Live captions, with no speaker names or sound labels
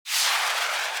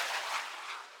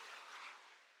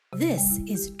This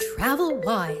is Travel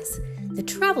Wise, the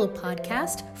travel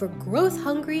podcast for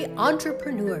growth-hungry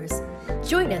entrepreneurs.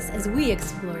 Join us as we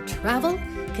explore travel,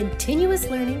 continuous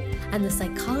learning, and the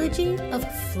psychology of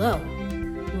flow.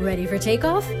 Ready for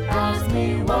takeoff? Ask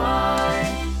me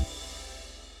why.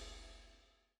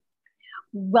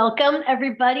 Welcome,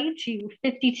 everybody, to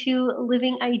 52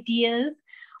 Living Ideas.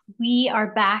 We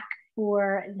are back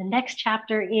for the next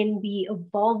chapter in the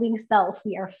Evolving Self.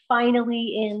 We are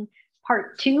finally in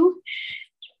part 2,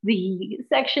 the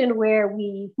section where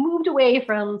we moved away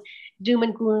from doom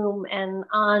and gloom and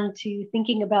on to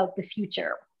thinking about the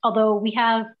future. Although we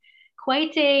have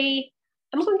quite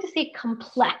I'm going to say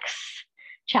complex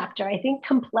chapter. I think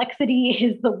complexity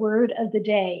is the word of the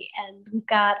day. And we've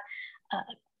got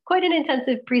quite an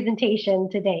intensive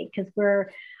presentation today because we're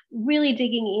really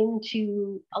digging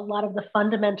into a lot of the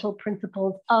fundamental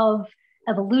principles of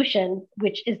evolution,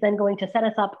 which is then going to set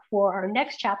us up for our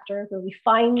next chapter where we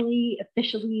finally,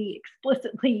 officially,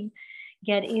 explicitly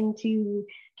get into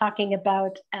talking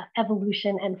about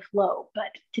evolution and flow.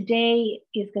 But today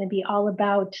is going to be all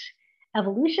about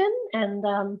evolution, and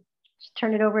just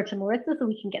turn it over to Maritza so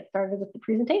we can get started with the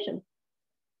presentation.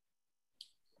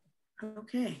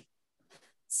 Okay,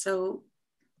 so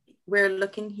we're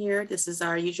looking here. This is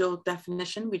our usual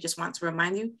definition. We just want to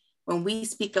remind you, when we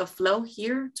speak of flow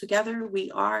here together, we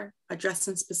are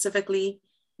addressing specifically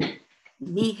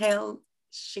Mihaly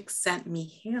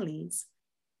Csikszentmihalyi's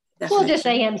definition. We'll just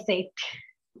say MC.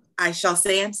 I shall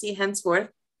say MC henceforth.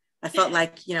 I felt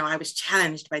like, I was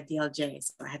challenged by DLJ,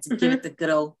 so I had to give it the good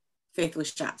old faithful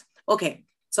shot. Okay,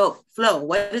 so flow.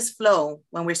 What is flow?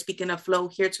 When we're speaking of flow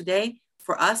here today,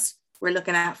 for us, we're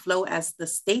looking at flow as the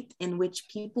state in which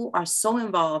people are so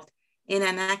involved in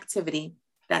an activity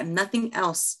that nothing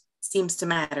else seems to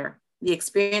matter. The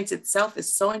experience itself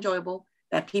is so enjoyable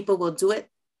that people will do it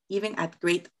even at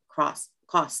great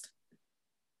cost.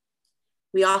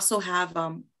 We also have,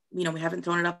 we haven't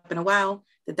thrown it up in a while,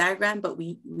 the diagram, but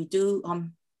we do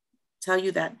tell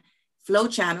you that flow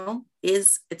channel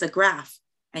it's a graph,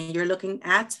 and you're looking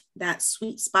at that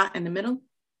sweet spot in the middle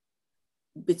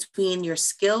between your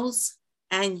skills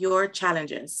and your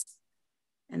challenges.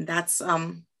 And that's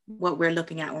what we're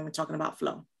looking at when we're talking about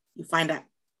flow. You find that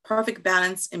perfect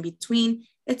balance in between.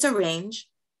 It's a range,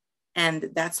 and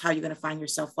that's how you're going to find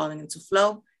yourself falling into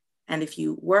flow. And if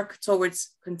you work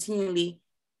towards continually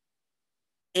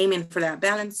aiming for that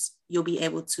balance, you'll be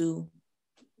able to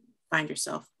find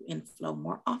yourself in flow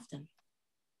more often.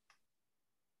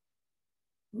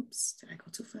 Oops, did I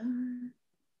go too far?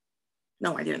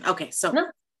 No, I didn't. Okay, so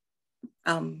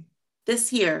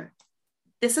this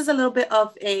is a little bit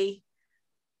of a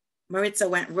Maritza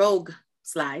went rogue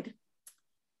slide.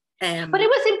 But it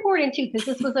was important too, because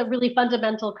this was a really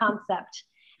fundamental concept.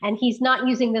 And he's not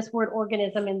using this word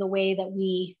organism in the way that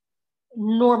we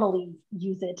normally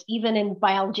use it, even in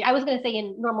biology. I was going to say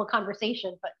in normal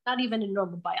conversation, but not even in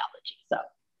normal biology. So.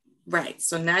 Right.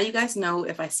 So now you guys know,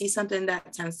 if I see something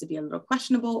that tends to be a little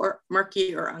questionable or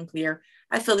murky or unclear,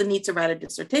 I feel the need to write a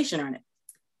dissertation on it.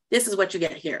 This is what you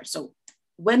get here. So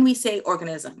when we say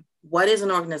organism, what is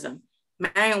an organism?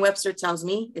 Merriam-Webster tells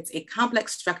me it's a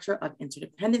complex structure of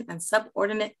interdependent and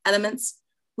subordinate elements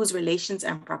whose relations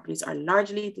and properties are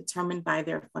largely determined by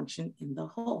their function in the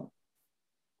whole.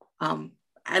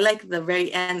 I like the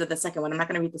very end of the second one. I'm not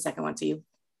going to read the second one to you.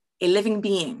 A living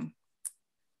being.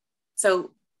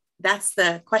 So that's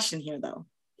the question here, though,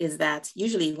 is that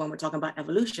usually when we're talking about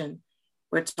evolution,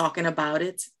 we're talking about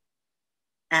it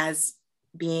as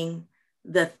being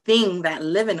the thing that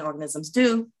living organisms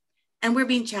do. And we're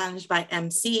being challenged by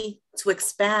MC to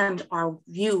expand our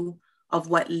view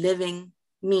of what living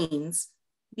means,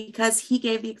 because he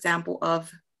gave the example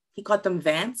of, he called them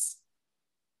vants.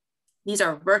 These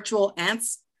are virtual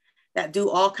ants that do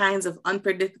all kinds of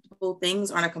unpredictable things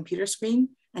on a computer screen.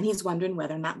 And he's wondering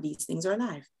whether or not these things are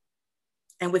alive.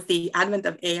 And with the advent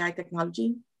of AI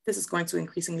technology, this is going to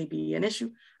increasingly be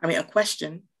a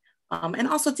question. And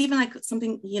also it's even like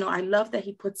something, I love that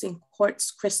he puts in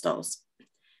quartz crystals,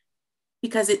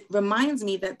 because it reminds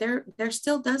me that there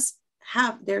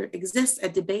exists a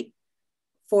debate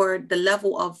for the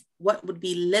level of what would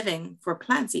be living for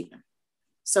plants even.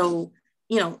 So,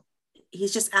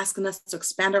 he's just asking us to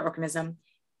expand our organism.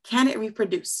 Can it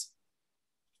reproduce?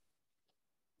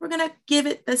 We're gonna give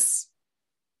it this,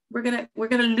 we're gonna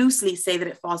loosely say that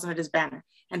it falls under this banner.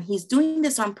 And he's doing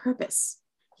this on purpose.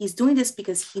 He's doing this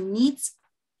because he needs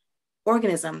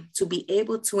organism to be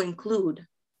able to include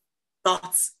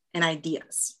thoughts and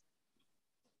ideas.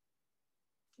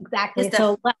 Exactly.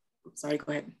 So Sorry,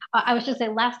 go ahead. I was just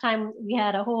saying last time we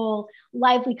had a whole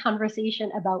lively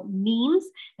conversation about memes.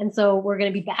 And so we're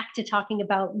going to be back to talking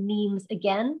about memes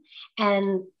again.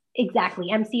 And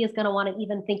exactly, MC is going to want to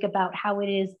even think about how it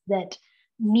is that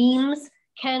memes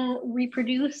can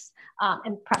reproduce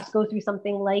and perhaps go through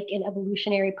something like an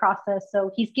evolutionary process.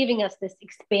 So he's giving us this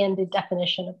expanded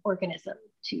definition of organism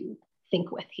to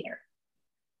think with here.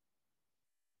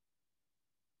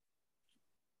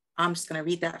 I'm just going to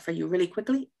read that for you really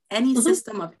quickly. Any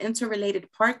system of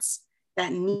interrelated parts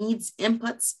that needs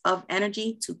inputs of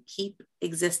energy to keep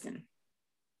existing.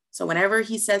 So whenever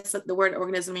he says the word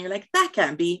organism, and you're like, that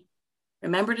can't be,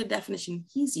 remember the definition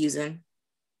he's using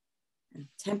and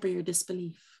temper your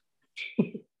disbelief.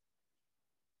 Okay,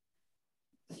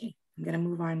 I'm going to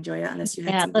move on, Joya, unless you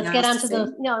had something else let's get onto to say.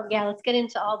 those. No, yeah, let's get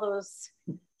into all those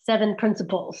 7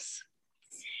 principles.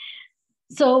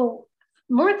 So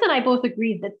Moritz and I both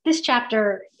agreed that this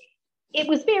chapter, it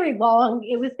was very long,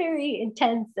 it was very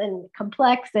intense and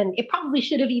complex, and it probably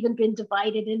should have even been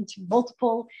divided into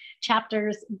multiple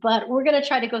chapters, but we're going to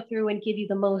try to go through and give you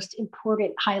the most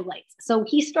important highlights. So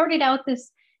he started out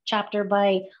this chapter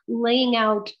by laying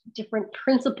out different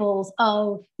principles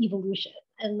of evolution.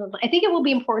 And I think it will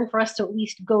be important for us to at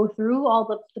least go through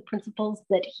all the principles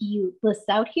that he lists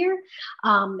out here.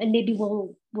 And maybe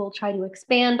we'll try to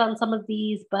expand on some of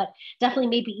these, but definitely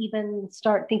maybe even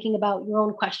start thinking about your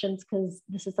own questions, because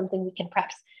this is something we can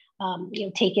perhaps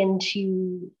take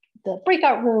into the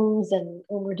breakout rooms and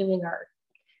when we're doing our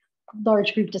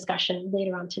large group discussion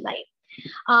later on tonight.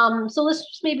 So let's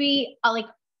just maybe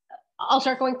I'll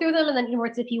start going through them, and then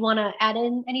Moritz, if you want to add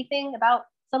in anything about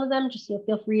some of them, just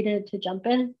feel free to jump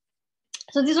in.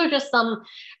 So these are just some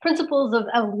principles of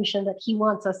evolution that he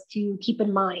wants us to keep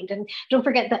in mind. And don't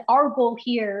forget that our goal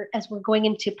here, as we're going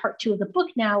into part 2 of the book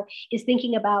now, is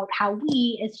thinking about how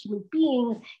we as human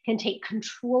beings can take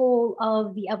control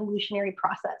of the evolutionary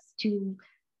process to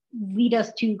lead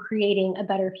us to creating a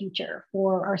better future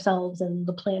for ourselves and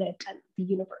the planet and the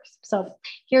universe. So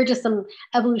here are just some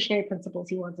evolutionary principles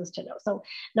he wants us to know. So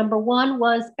number 1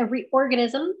 was every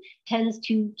organism tends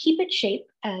to keep its shape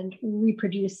and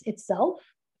reproduce itself.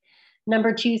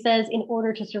 Number 2 says in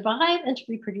order to survive and to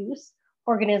reproduce,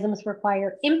 organisms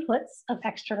require inputs of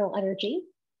external energy.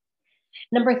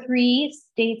 Number 3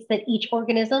 states that each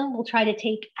organism will try to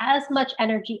take as much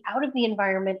energy out of the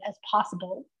environment as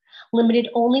possible, limited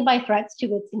only by threats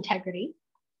to its integrity.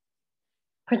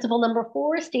 Principle number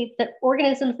 4 states that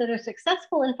organisms that are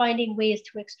successful in finding ways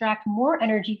to extract more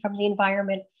energy from the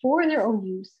environment for their own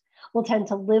use will tend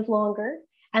to live longer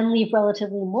and leave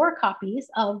relatively more copies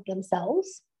of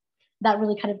themselves. That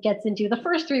really kind of gets into the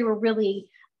first 3 were really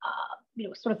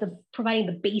sort of providing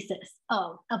the basis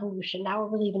of evolution. Now we're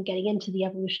really even getting into the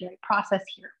evolutionary process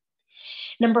here.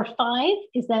 Number 5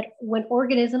 is that when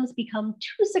organisms become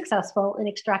too successful in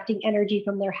extracting energy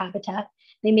from their habitat,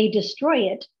 they may destroy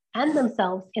it and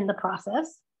themselves in the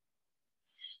process.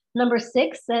 Number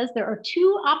 6 says there are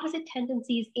 2 opposite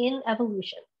tendencies in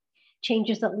evolution: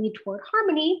 changes that lead toward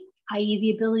harmony, i.e.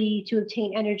 the ability to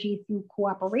obtain energy through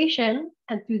cooperation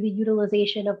and through the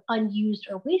utilization of unused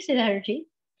or wasted energy,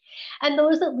 and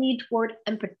those that lead toward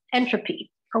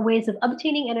entropy, or ways of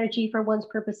obtaining energy for one's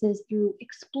purposes through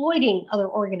exploiting other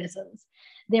organisms,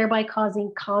 thereby causing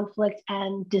conflict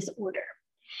and disorder.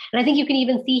 And I think you can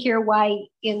even see here why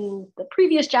in the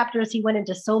previous chapters he went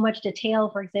into so much detail.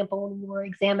 For example, when we were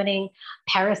examining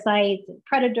parasites and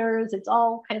predators, it's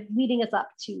all kind of leading us up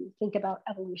to think about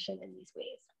evolution in these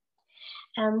ways.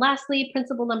 And lastly,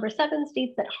 principle number 7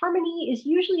 states that harmony is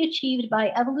usually achieved by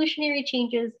evolutionary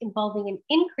changes involving an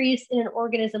increase in an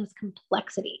organism's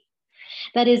complexity.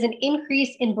 That is an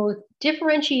increase in both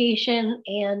differentiation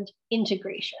and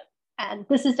integration. And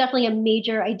this is definitely a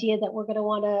major idea that we're going to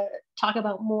want to talk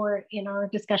about more in our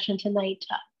discussion tonight.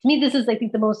 To me, this is, I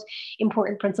think, the most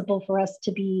important principle for us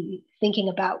to be thinking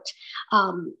about.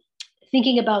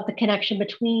 Thinking about the connection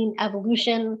between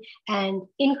evolution and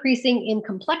increasing in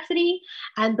complexity,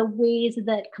 and the ways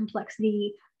that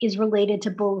complexity is related to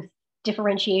both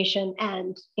differentiation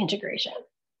and integration.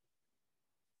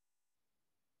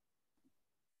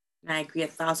 I agree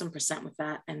 1,000% with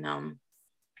that. And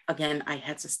again, I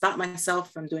had to stop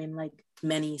myself from doing like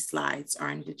many slides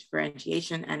on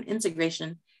differentiation and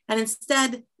integration. And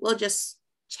instead, we'll just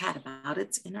chat about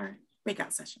it in our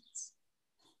breakout sessions.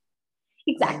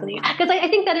 Exactly, because I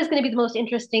think that is going to be the most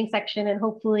interesting section, and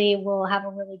hopefully we'll have a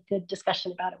really good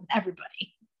discussion about it with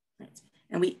everybody. Right.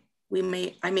 And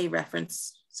I may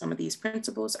reference some of these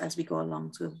principles as we go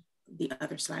along to the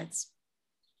other slides.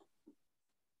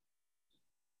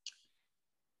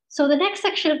 So the next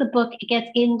section of the book gets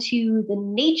into the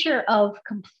nature of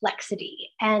complexity.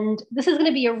 And this is going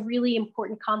to be a really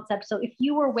important concept. So if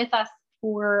you were with us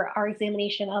for our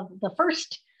examination of the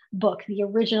first book, the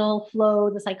original Flow,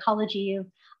 the Psychology of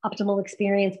Optimal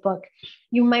Experience book,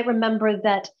 you might remember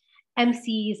that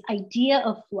MC's idea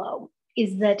of flow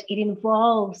is that it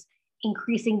involves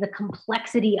increasing the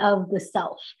complexity of the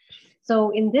self.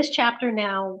 So in this chapter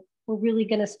now, we're really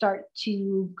going to start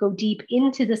to go deep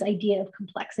into this idea of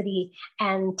complexity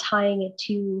and tying it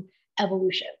to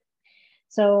evolution.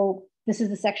 So this is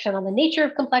the section on the nature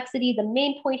of complexity. The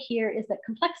main point here is that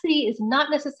complexity is not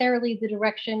necessarily the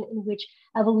direction in which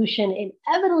evolution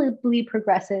inevitably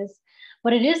progresses,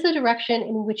 but it is the direction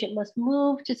in which it must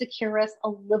move to secure us a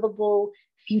livable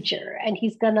future. And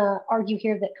he's going to argue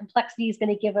here that complexity is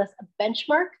going to give us a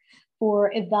benchmark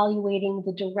for evaluating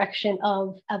the direction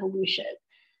of evolution.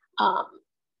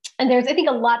 And there's, I think,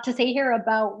 a lot to say here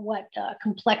about what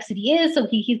complexity is. So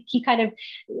he kind of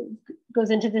goes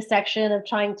into this section of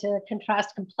trying to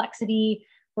contrast complexity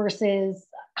versus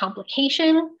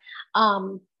complication.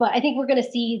 But I think we're going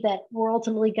to see that we're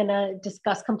ultimately going to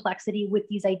discuss complexity with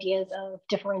these ideas of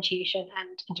differentiation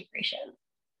and integration.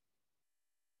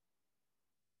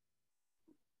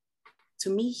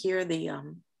 To me here,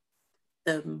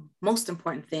 the most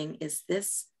important thing is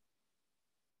this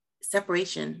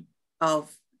separation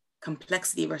of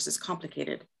complexity versus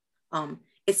complicated.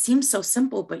 It seems so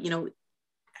simple, but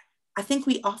I think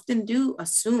we often do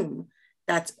assume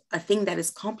that a thing that is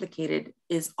complicated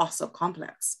is also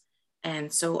complex.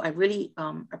 And so I really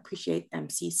appreciate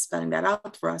MC spelling that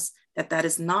out for us, that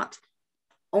is not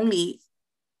only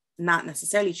not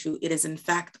necessarily true, it is in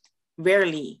fact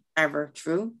rarely ever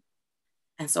true.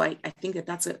 And so I think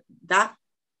that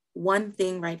one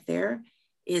thing right there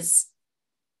is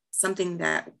something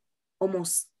that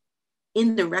almost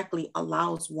indirectly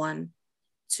allows one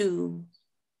to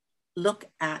look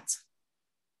at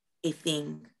a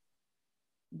thing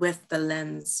with the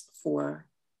lens for,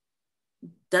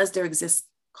 does there exist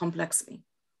complexity?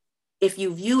 If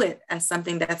you view it as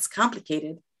something that's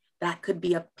complicated, that could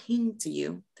be a ping to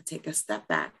you to take a step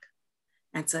back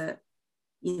and to,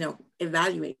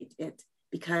 evaluate it,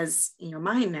 because in your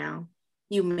mind now,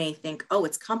 you may think, oh,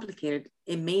 it's complicated.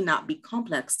 It may not be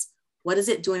complex. What is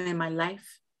it doing in my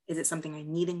life? Is it something I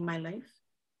need in my life?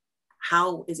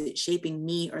 How is it shaping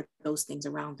me or those things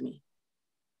around me?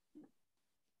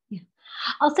 Yeah.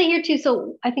 I'll say here too,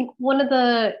 so I think one of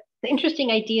the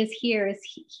interesting ideas here is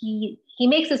he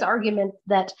makes this argument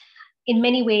that in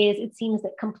many ways, it seems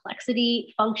that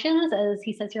complexity functions, as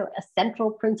he says here, a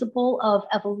central principle of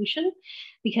evolution,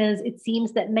 because it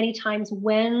seems that many times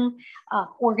when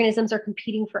organisms are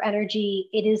competing for energy,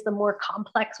 it is the more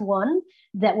complex one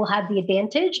that will have the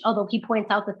advantage, although he points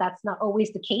out that that's not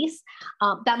always the case.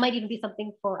 That might even be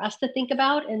something for us to think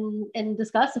about and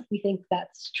discuss if we think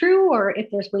that's true, or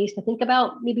if there's ways to think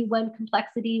about maybe when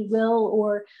complexity will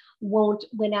or won't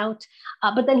win out.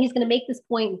 But then he's going to make this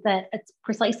point that it's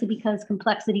precisely because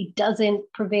complexity doesn't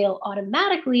prevail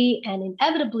automatically and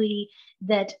inevitably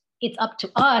that it's up to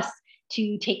us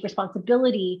to take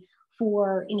responsibility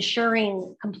for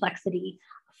ensuring complexity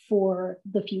for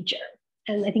the future.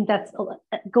 And I think that's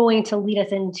going to lead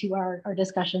us into our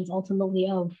discussions ultimately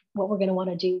of what we're going to want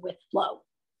to do with flow.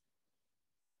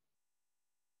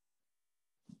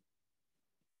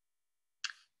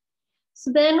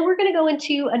 So then we're going to go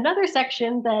into another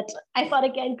section that I thought,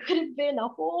 again, could have been a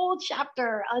whole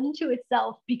chapter unto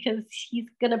itself, because he's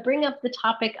going to bring up the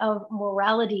topic of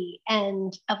morality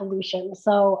and evolution.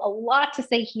 So a lot to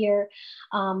say here,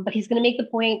 but he's going to make the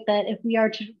point that if we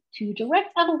are to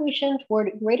direct evolution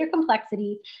toward greater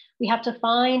complexity, we have to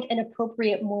find an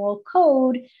appropriate moral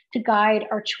code to guide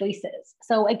our choices.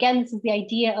 So again, this is the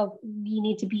idea of we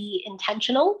need to be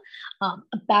intentional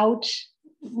about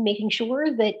making sure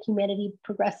that humanity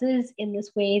progresses in this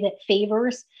way that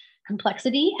favors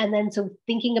complexity. And then so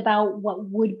thinking about what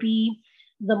would be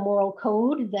the moral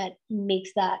code that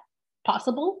makes that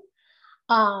possible.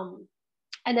 And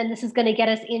then this is going to get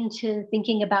us into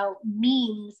thinking about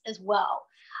means as well.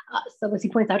 So as he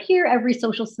points out here, every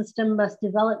social system must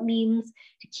develop means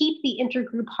to keep the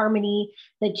intergroup harmony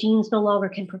that genes no longer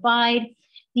can provide.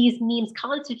 These means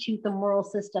constitute the moral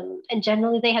system, and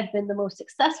generally they have been the most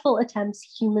successful attempts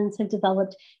humans have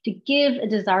developed to give a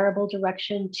desirable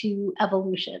direction to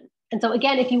evolution. And so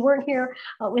again, if you weren't here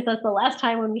with us the last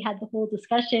time when we had the whole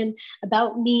discussion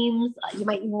about memes, you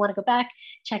might even want to go back,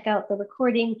 check out the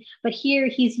recording. But here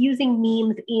he's using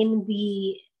memes in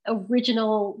the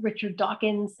original Richard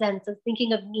Dawkins sense of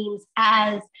thinking of memes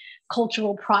as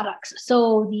cultural products.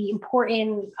 So the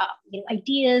important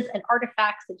ideas and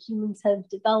artifacts that humans have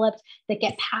developed that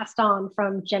get passed on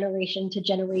from generation to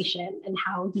generation, and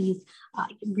how these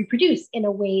reproduce in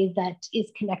a way that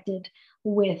is connected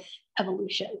with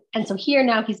evolution. And so here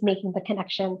now he's making the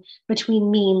connection between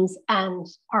memes and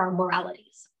our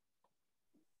moralities.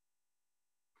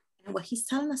 And what he's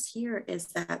telling us here is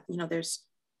that,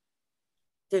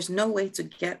 there's no way to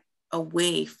get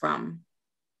away from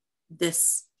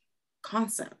this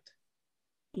concept.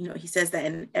 He says that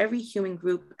in every human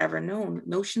group ever known,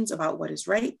 notions about what is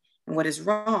right and what is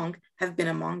wrong have been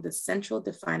among the central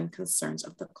defining concerns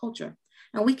of the culture.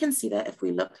 And we can see that if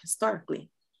we look historically.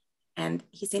 And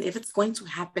he's saying, if it's going to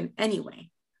happen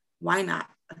anyway, why not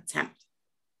attempt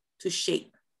to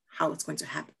shape how it's going to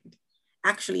happen?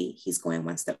 Actually, he's going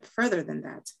one step further than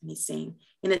that. And he's saying,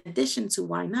 in addition to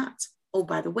why not, oh,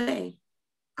 by the way,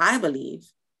 I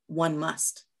believe one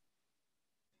must.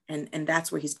 And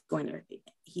that's where he's going to,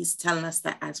 he's telling us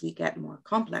that as we get more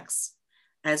complex,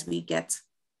 as we get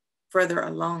further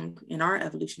along in our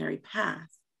evolutionary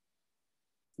path,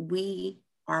 we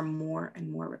are more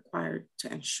and more required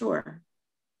to ensure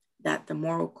that the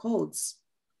moral codes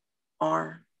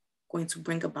are going to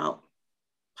bring about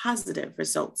positive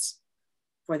results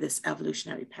for this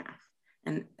evolutionary path.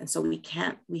 And so we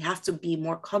have to be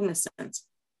more cognizant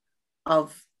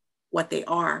of what they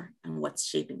are and what's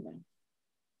shaping them.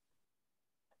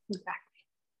 Exactly.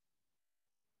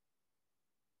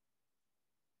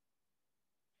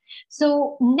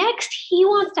 So next, he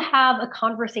wants to have a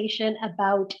conversation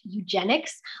about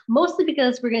eugenics, mostly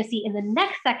because we're going to see in the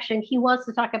next section, he wants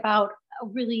to talk about a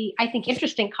really, I think,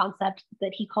 interesting concept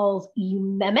that he calls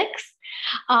eumemics.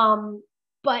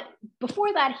 But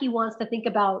before that, he wants to think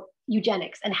about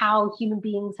eugenics and how human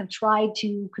beings have tried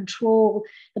to control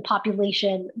the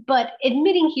population, but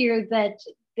admitting here that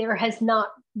there has not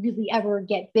really ever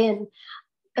yet been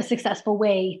a successful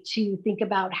way to think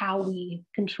about how we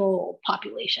control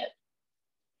population.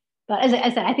 But as I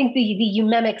said, I think the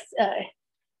eumemics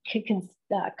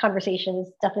conversation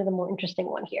is definitely the more interesting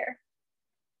one here.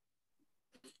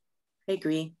 I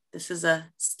agree. This is a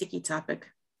sticky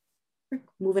topic.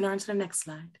 Moving on to the next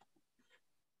slide.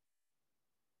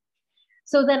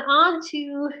 So then on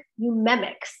to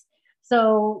eumemics.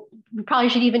 So we probably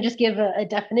should even just give a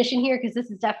definition here, because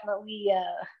this is definitely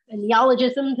a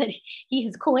neologism that he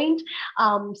has coined.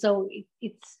 So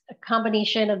it's a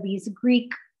combination of these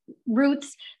Greek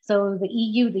roots. So the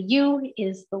EU, the U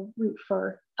is the root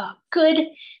for good,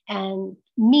 and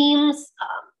memes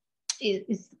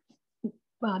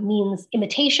means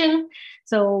imitation.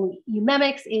 So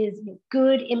eumemics is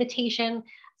good imitation.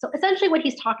 So essentially what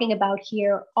he's talking about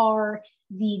here are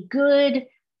the good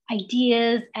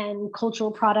ideas and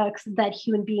cultural products that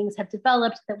human beings have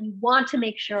developed that we want to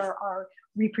make sure are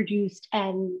reproduced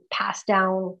and passed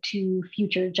down to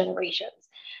future generations.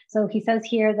 So he says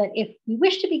here that if we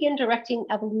wish to begin directing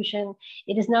evolution,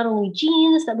 it is not only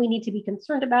genes that we need to be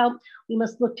concerned about, we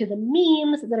must look to the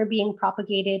memes that are being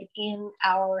propagated in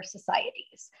our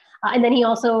societies. And then he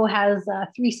also has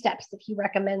 3 steps that he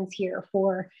recommends here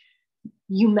for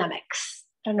eumemics.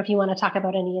 I don't know if you want to talk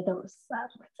about any of those,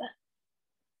 Maritza.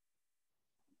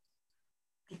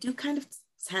 I do kind of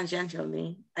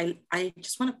tangentially. I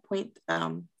just want to point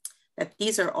that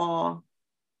these are all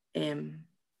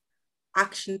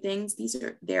action things.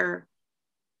 They're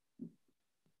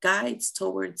guides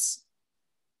towards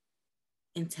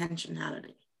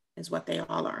intentionality is what they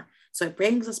all are. So it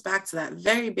brings us back to that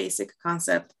very basic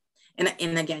concept.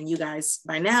 And again, you guys,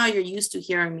 by now you're used to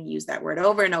hearing me use that word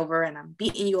over and over, and I'm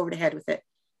beating you over the head with it.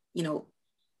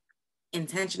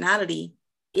 Intentionality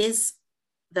is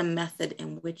the method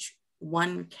in which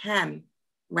one can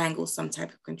wrangle some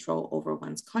type of control over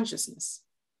one's consciousness.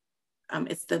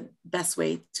 It's the best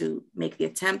way to make the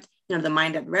attempt. The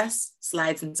mind at rest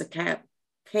slides into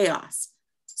chaos.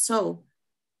 So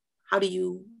how do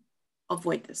you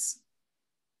avoid this?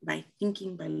 By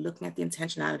thinking, by looking at the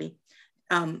intentionality.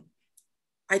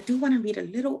 I do want to read a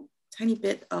little tiny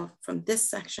bit from this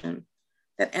section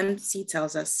that MC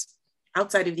tells us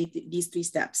outside of these 3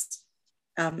 steps.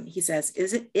 He says,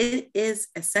 it is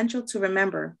essential to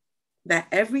remember that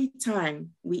every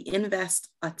time we invest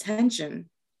attention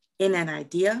in an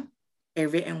idea, a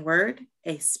written word,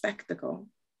 a spectacle,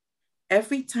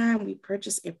 every time we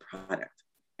purchase a product,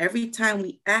 every time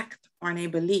we act on a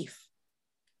belief,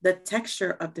 the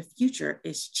texture of the future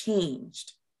is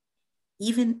changed,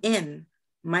 even in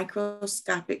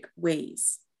microscopic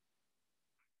ways.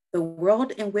 The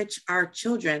world in which our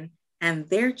children and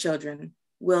their children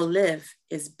will live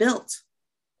is built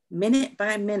minute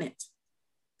by minute,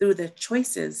 through the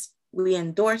choices we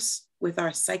endorse with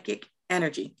our psychic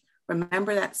energy.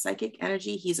 Remember that psychic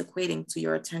energy he's equating to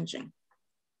your attention.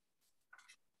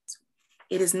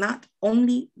 It is not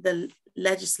only the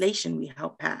legislation we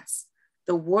help pass,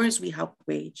 the wars we help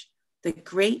wage, the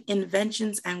great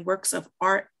inventions and works of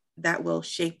art that will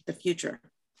shape the future,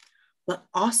 but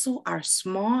also our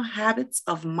small habits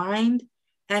of mind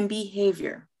and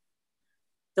behavior,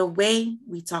 the way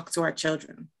we talk to our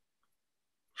children,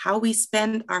 how we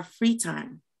spend our free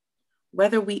time,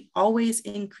 whether we always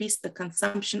increase the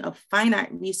consumption of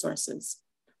finite resources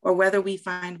or whether we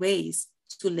find ways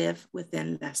to live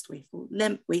within less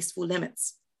wasteful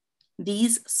limits.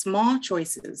 These small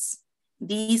choices,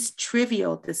 these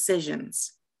trivial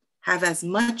decisions have as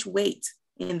much weight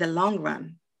in the long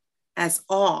run as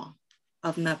all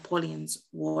of Napoleon's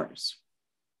wars.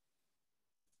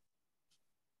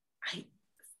 I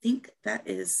think that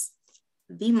is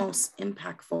the most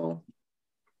impactful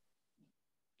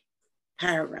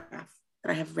paragraph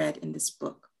that I have read in this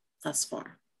book thus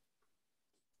far.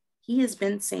 He has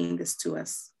been saying this to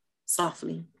us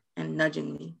softly and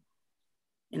nudgingly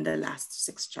in the last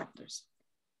 6 chapters.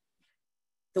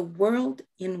 The world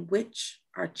in which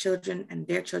our children and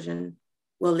their children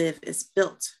will live is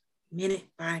built minute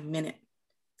by minute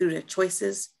through the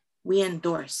choices we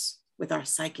endorse with our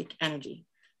psychic energy.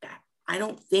 I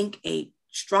don't think a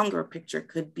stronger picture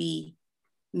could be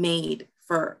made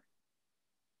for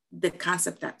the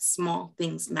concept that small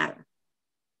things matter.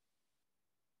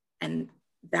 And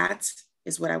that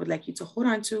is what I would like you to hold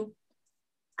on to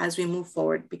as we move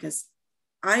forward, because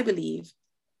I believe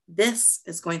this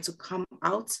is going to come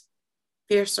out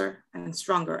fiercer and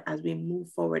stronger as we move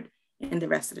forward in the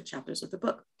rest of the chapters of the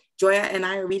book. Joya and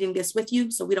I are reading this with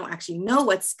you, so we don't actually know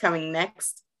what's coming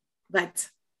next, but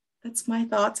that's my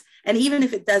thought. And even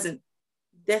if it doesn't,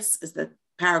 this is the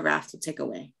paragraph to take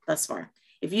away thus far.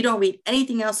 If you don't read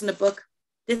anything else in the book,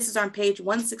 this is on page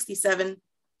 167.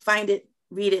 Find it,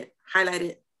 read it, highlight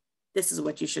it. This is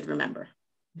what you should remember.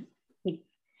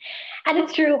 And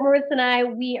it's true, Maritza and I,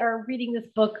 we are reading this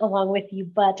book along with you,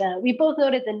 but we both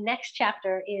noted the next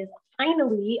chapter is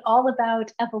finally all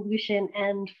about evolution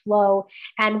and flow.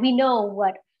 And we know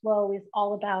what flow is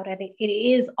all about. I think it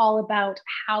is all about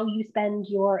how you spend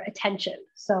your attention.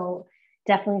 So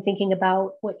definitely thinking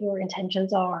about what your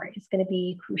intentions are is going to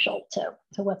be crucial to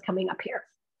what's coming up here.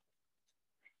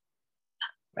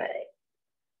 Right.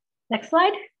 Next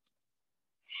slide.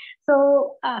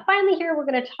 So finally here, we're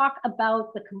going to talk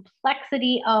about the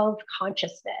complexity of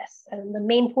consciousness. And the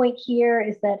main point here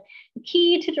is that the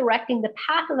key to directing the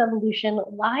path of evolution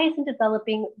lies in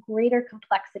developing greater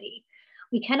complexity.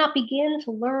 We cannot begin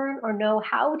to learn or know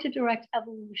how to direct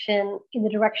evolution in the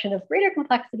direction of greater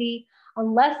complexity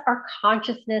unless our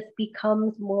consciousness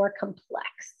becomes more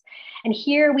complex. And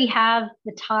here we have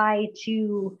the tie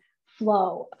to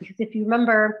flow, because if you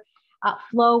remember,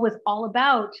 flow was all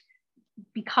about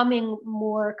becoming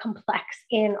more complex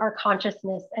in our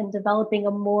consciousness and developing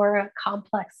a more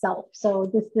complex self. So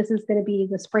this is going to be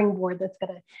the springboard that's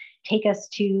going to take us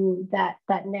to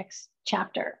that next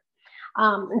chapter.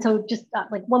 And so just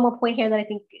like one more point here that I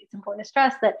think it's important to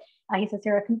stress, that he says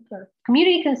here, a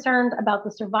community concerned about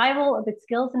the survival of its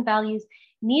skills and values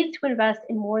needs to invest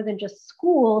in more than just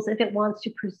schools if it wants to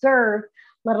preserve,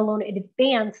 let alone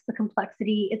advance, the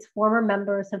complexity its former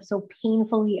members have so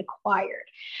painfully acquired.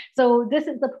 So this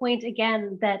is the point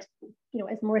again that,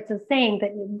 as Maritza is saying,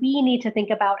 that we need to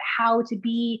think about how to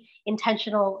be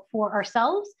intentional for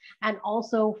ourselves and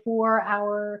also for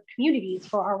our communities,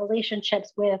 for our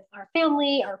relationships with our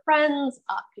family, our friends,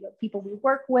 people we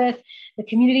work with, the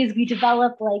communities we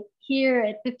develop, like here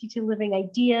at 52 Living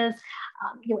Ideas,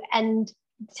 and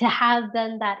to have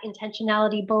then that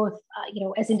intentionality both,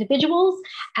 as individuals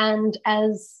and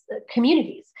as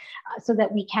communities, so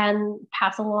that we can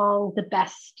pass along the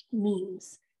best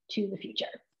means to the future.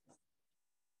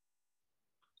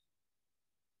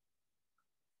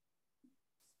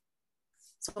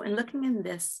 So in looking in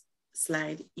this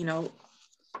slide,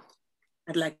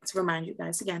 I'd like to remind you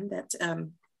guys again that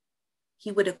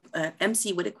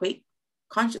MC would equate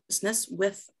consciousness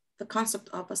with the concept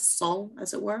of a soul,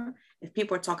 as it were. If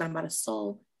people are talking about a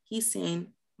soul, he's saying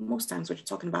most times what you're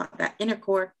talking about, that inner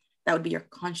core, that would be your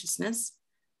consciousness.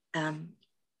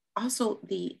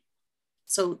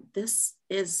 So this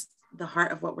is the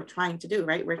heart of what we're trying to do,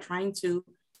 right? We're trying to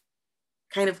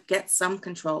kind of get some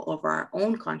control over our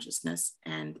own consciousness.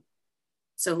 And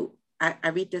so I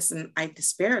read this and I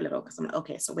despair a little, because I'm like,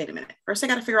 okay, so wait a minute. First, I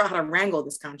got to figure out how to wrangle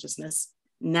this consciousness.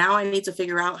 Now I need to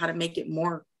figure out how to make it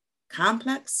more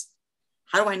complex.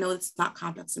 How do I know it's not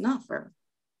complex enough?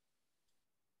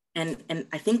 And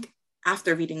I think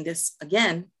after reading this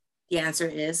again, the answer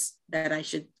is that I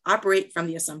should operate from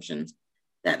the assumption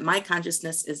that my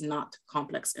consciousness is not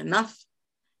complex enough,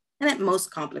 and that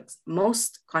most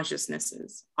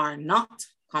consciousnesses are not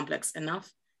complex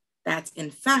enough. That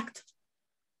in fact,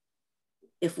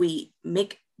 if we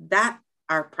make that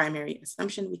our primary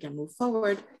assumption, we can move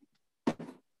forward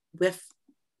with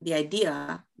the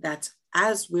idea that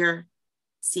as we're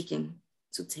seeking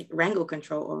to wrangle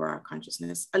control over our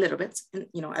consciousness a little bit, and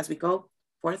as we go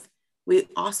forth, we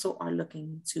also are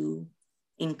looking to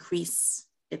increase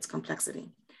its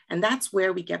complexity. And that's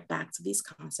where we get back to these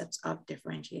concepts of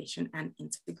differentiation and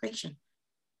integration.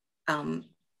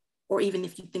 Or even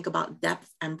if you think about depth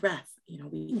and breadth,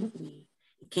 we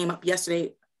came up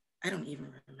yesterday. I don't even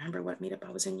remember what meetup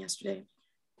I was in yesterday,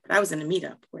 but I was in a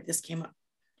meetup where this came up.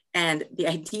 And the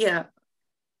idea,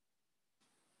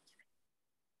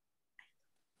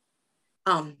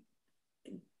 that's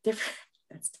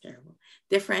terrible.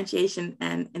 Differentiation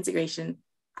and integration,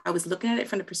 I was looking at it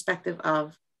from the perspective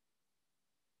of,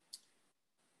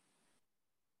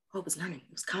 what was learning?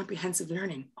 It was comprehensive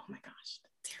learning. Oh my gosh,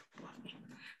 terrible of me.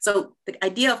 So the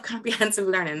idea of comprehensive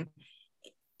learning,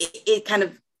 it kind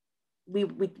of, we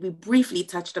briefly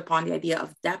touched upon the idea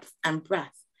of depth and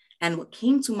breadth. And what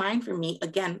came to mind for me,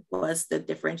 again, was the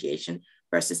differentiation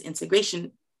versus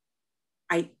integration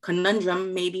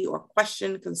conundrum, maybe, or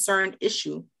question, concern,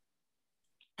 issue.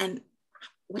 And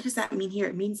what does that mean here?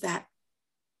 It means that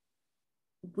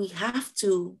we have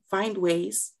to find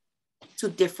ways to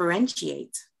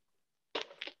differentiate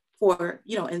for,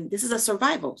 and this is a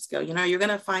survival skill, you're going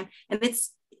to find, and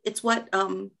it's what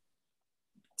time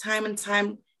and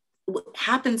time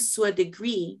happens to a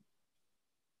degree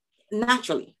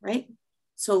naturally, right?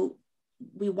 So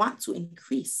we want to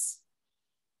increase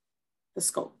the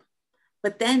scope,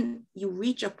 but then you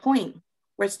reach a point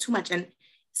where it's too much. And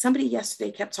somebody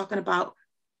yesterday kept talking about,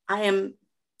 I am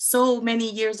so many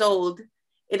years old.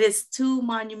 It is too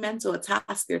monumental a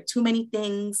task. There are too many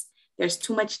things. There's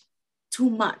too much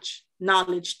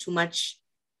knowledge, too much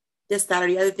this, that, or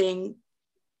the other thing.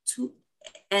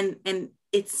 And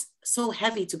it's so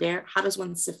heavy to bear. How does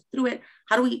one sift through it?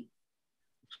 How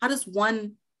does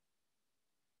one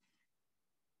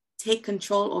take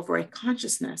control over a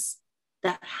consciousness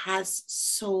that has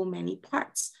so many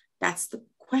parts? That's the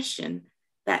question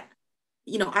that,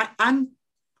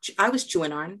 I was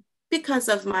chewing on because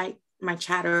of my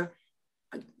chatter.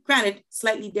 Granted,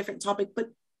 slightly different topic, but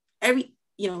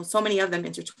so many of them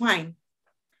intertwine.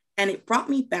 And it brought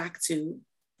me back to,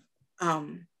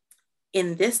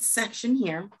 in this section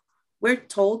here, we're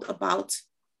told about,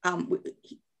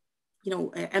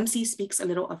 MC speaks a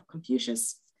little of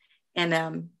Confucius. And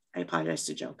I apologize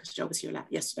to Joe, because Joe was here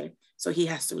yesterday. So he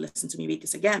has to listen to me read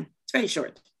this again. It's very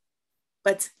short.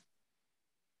 But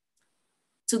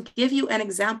to give you an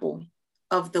example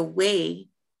of the way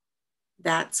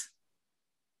that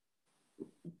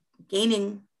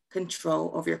gaining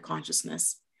control over your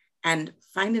consciousness and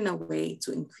finding a way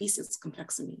to increase its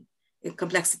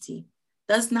complexity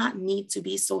does not need to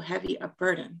be so heavy a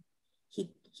burden.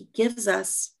 He gives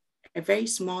us a very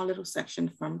small little section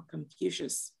from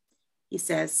Confucius. He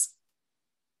says,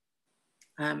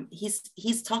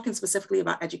 he's talking specifically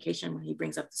about education when he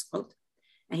brings up this quote.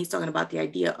 And he's talking about the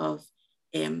idea of,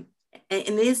 and it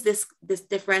is this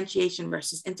differentiation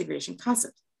versus integration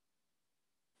concept.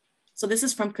 So this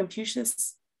is from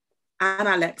Confucius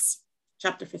Analects,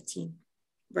 chapter 15,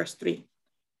 verse 3.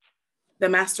 The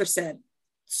master said,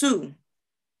 "Tzu,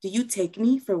 do you take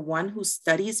me for one who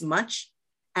studies much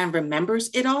and remembers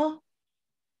it all?"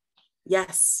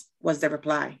 "Yes," was the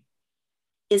reply.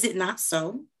 "Is it not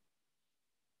so?"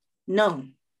 "No,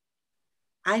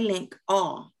 I link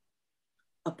all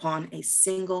upon a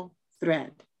single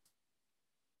thread."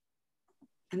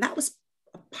 And that was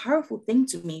a powerful thing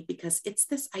to me, because it's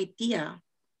this idea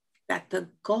that the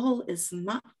goal is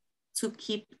not to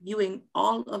keep viewing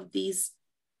all of these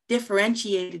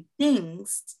differentiated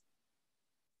things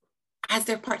as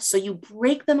their parts. So you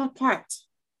break them apart,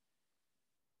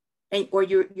 or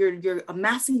you're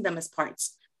amassing them as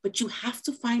parts, but you have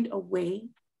to find a way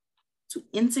to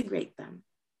integrate them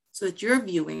so that you're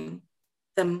viewing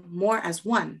them more as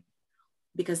one,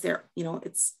 because they're,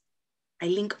 I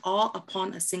link all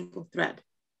upon a single thread.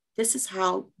 This is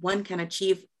how one can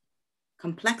achieve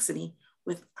complexity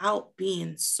without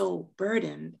being so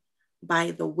burdened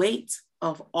by the weight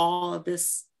of all of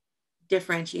this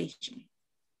differentiation.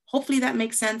 Hopefully that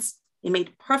makes sense. It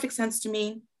made perfect sense to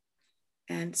me.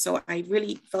 And so I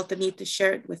really felt the need to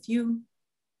share it with you.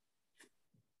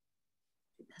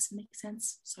 If it doesn't make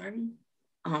sense, sorry.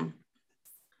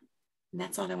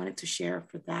 That's all I wanted to share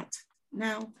for that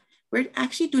now. We're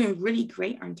actually doing really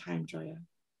great on time, Joya.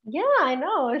 Yeah, I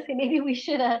know. So maybe we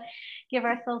should give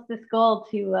ourselves this goal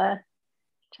to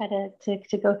try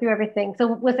to go through everything. So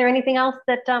was there anything else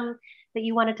that that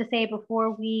you wanted to say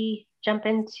before we jump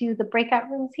into the breakout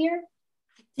rooms here?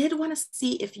 I did want to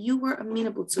see if you were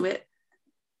amenable to it.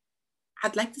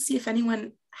 I'd like to see if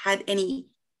anyone had any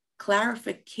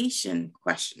clarification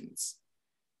questions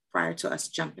prior to us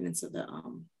jumping into the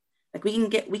like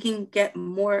we can get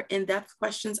more in-depth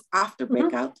questions after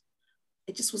breakout.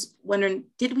 I just was wondering,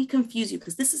 did we confuse you?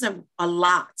 Because this is a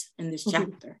lot in this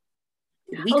chapter.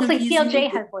 Did we looks like confuse CLJ you?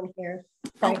 has one here.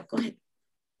 Sorry. Oh, go ahead.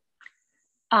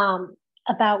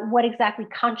 About what exactly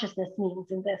consciousness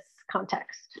means in this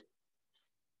context.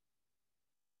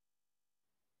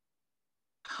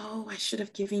 Oh, I should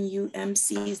have given you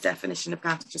MC's definition of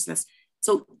consciousness.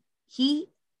 So he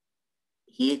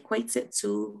equates it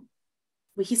to,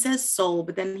 well, he says soul,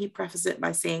 but then he prefaces it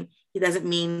by saying he doesn't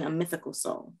mean a mythical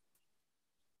soul.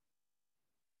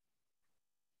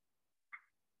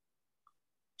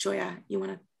 Joya, you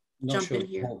want to jump in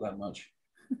here? Not that much.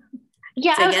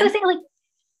 Yeah, Say I was going to again? say, like,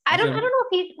 I don't know if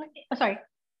he. Oh, sorry.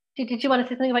 Did you want to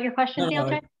say something about your question,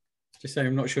 CLJ? Just saying,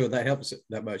 I'm not sure that helps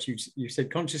that much. You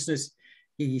said consciousness.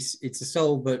 It's a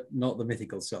soul, but not the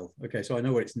mythical soul. Okay, so I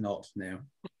know what it's not now.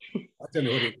 I don't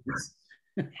know what it is.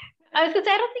 I was going to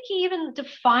say, I don't think he even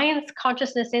defines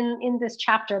consciousness in this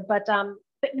chapter, but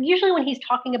usually when he's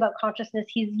talking about consciousness,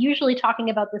 he's usually talking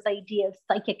about this idea of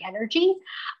psychic energy.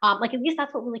 Like, at least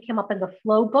that's what really came up in the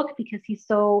Flow book, because he's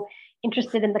so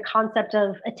interested in the concept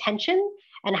of attention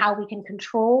and how we can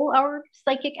control our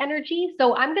psychic energy.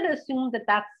 So I'm going to assume that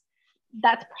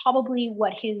that's probably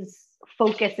what his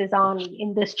focus is on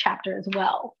in this chapter as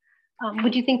well.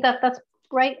 Would you think that that's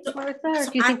right, Marissa? Or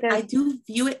do you think I do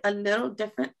view it a little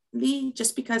differently,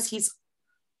 just because he's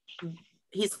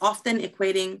often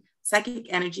equating psychic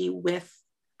energy with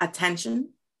attention.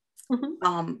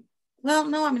 Well,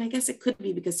 no, I mean, I guess it could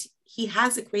be, because he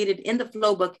has equated in the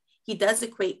Flow book, he does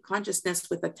equate consciousness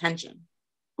with attention.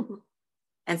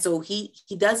 And so he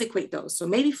does equate those. So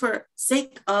maybe for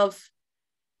sake of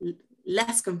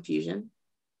less confusion.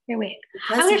 Here, wait.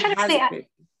 I'm going to try to say,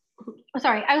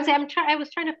 sorry, I was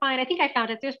trying to find, I think I found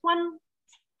it. There's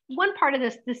one part of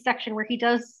this section where he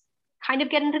does kind of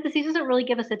get into this. He doesn't really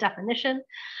give us a definition,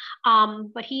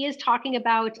 but he is talking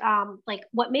about like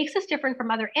what makes us different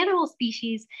from other animal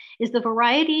species is the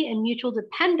variety and mutual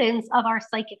dependence of our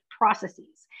psychic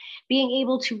processes. Being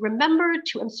able to remember,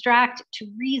 to abstract, to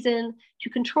reason, to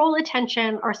control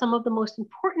attention are some of the most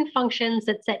important functions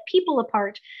that set people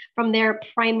apart from their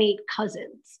primate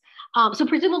cousins. So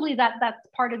presumably that's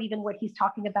part of even what he's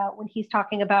talking about when he's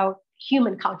talking about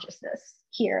human consciousness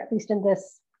here, at least in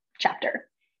this chapter.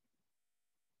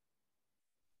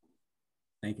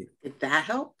 Thank you. Did that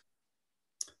help?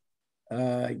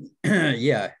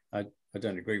 Yeah, I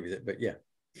don't agree with it, but yeah.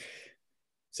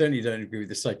 Certainly don't agree with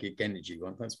the psychic energy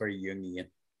one. That's very Jungian.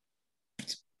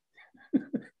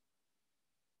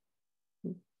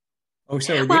 Oh,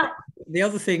 sorry. The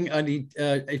other thing I need,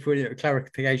 if we're a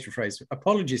clarification phrase,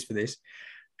 apologies for this,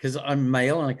 because I'm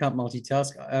male and I can't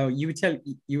multitask.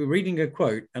 You were reading a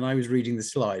quote and I was reading the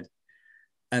slide.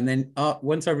 And then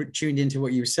once I tuned into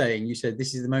what you were saying, you said,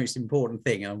 this is the most important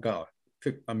thing. And I'm going,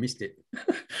 I missed it.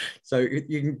 So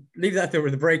you can leave that there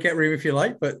with the breakout room if you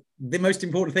like, but the most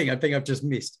important thing I think I've just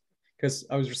missed, because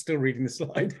I was still reading the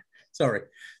slide. Sorry.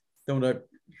 Don't know.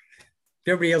 If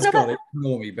everybody else got it,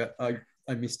 ignore me, but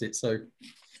I missed it. So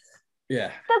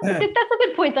yeah. That's a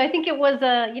good point. I think it was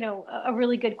a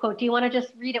really good quote. Do you want to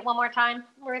just read it one more time,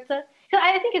 Maritza?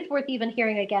 I think it's worth even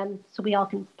hearing again so we all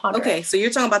can ponder it. Okay, so you're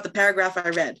talking about the paragraph I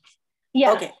read.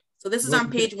 Yeah. Okay, so this is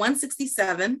on page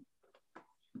 167.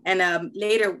 And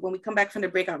later, when we come back from the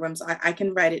breakout rooms, I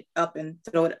can write it up and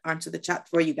throw it onto the chat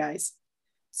for you guys.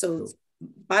 So cool.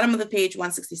 Bottom of the page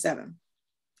 167.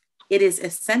 It is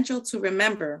essential to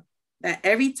remember that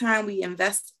every time we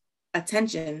invest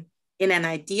attention in an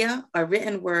idea, a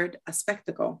written word, a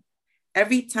spectacle,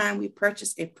 every time we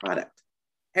purchase a product,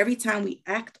 every time we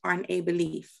act on a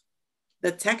belief,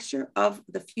 the texture of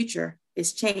the future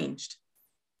is changed,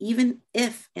 even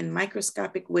if in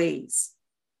microscopic ways.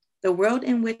 The world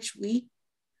in which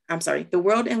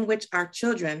our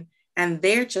children and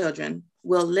their children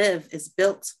will live is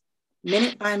built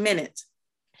minute by minute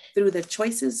through the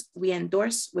choices we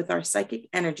endorse with our psychic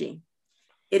energy.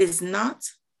 It is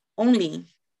not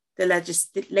only the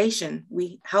legislation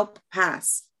we help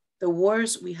pass, the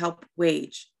wars we help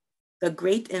wage, the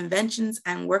great inventions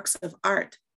and works of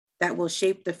art that will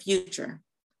shape the future,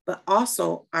 but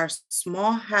also our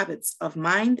small habits of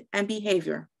mind and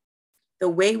behavior, the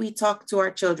way we talk to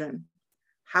our children,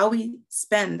 how we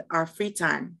spend our free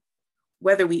time,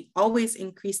 whether we always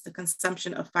increase the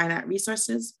consumption of finite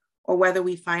resources or whether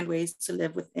we find ways to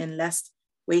live within less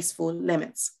wasteful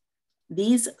limits.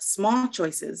 These small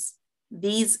choices,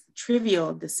 these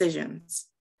trivial decisions,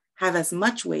 have as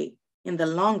much weight in the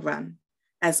long run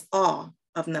as all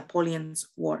of Napoleon's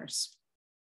wars.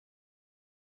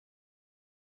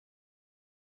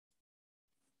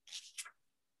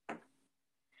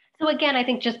 So again, I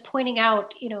think just pointing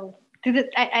out, through the,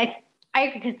 I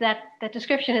agree, because that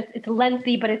description it's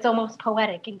lengthy, but it's almost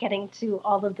poetic in getting to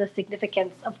all of the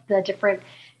significance of the different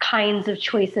kinds of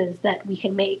choices that we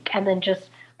can make, and then just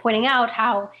pointing out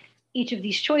how each of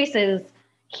these choices,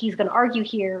 he's going to argue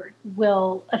here,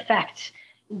 will affect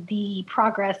the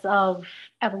progress of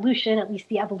evolution, at least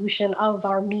the evolution of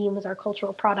our memes, our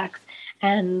cultural products,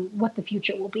 and what the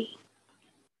future will be.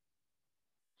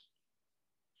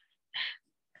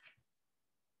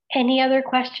 Any other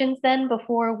questions then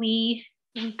before we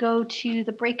go to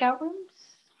the breakout rooms?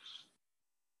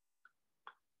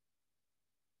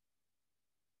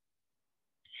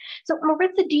 So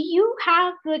Maritza, do you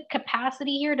have the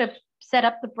capacity here to set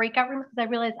up the breakout rooms? Because I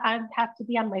realize I have to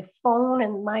be on my phone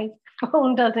and my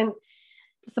phone doesn't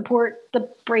support the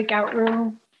breakout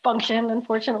room function,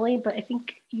 unfortunately, but I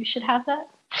think you should have that.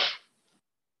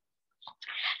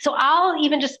 So I'll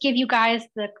even just give you guys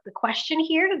the question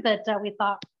here that we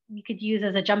thought we could use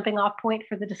as a jumping off point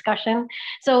for the discussion.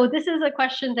 So this is a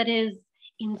question that is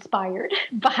inspired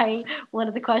by one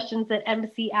of the questions that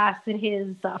MC asked in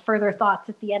his further thoughts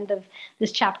at the end of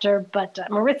this chapter. But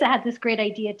Maritza had this great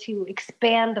idea to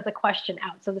expand the question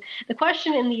out. So the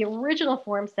question in the original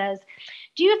form says,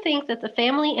 do you think that the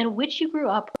family in which you grew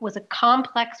up was a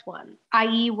complex one,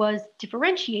 i.e. was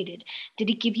differentiated? Did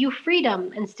it give you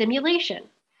freedom and stimulation,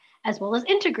 as well as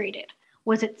integrated?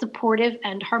 Was it supportive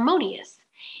and harmonious?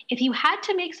 If you had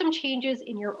to make some changes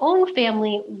in your own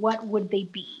family, what would they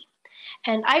be?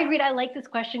 And I agreed, I like this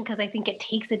question because I think it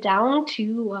takes it down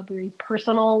to a very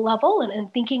personal level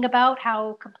and thinking about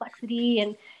how complexity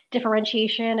and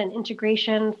differentiation and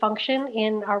integration function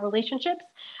in our relationships.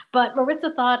 But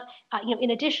Maritza thought,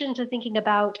 in addition to thinking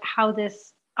about how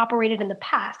this operated in the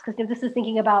past, because this is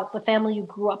thinking about the family you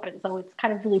grew up in, so it's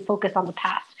kind of really focused on the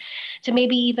past, to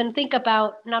maybe even think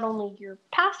about not only your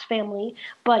past family,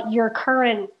 but your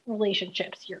current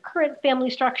relationships, your current family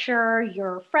structure,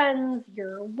 your friends,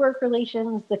 your work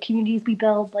relations, the communities we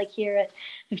build, like here at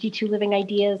 52 Living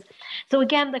Ideas. So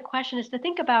again, the question is to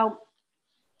think about,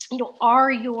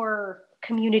 are your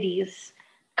communities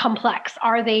complex?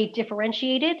 Are they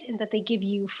differentiated in that they give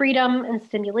you freedom and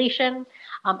stimulation,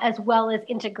 as well as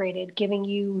integrated, giving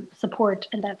you support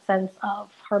in that sense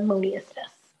of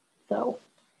harmoniousness? So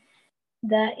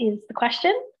that is the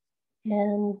question,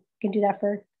 and you can do that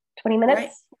for 20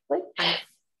 minutes. Right.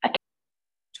 Okay.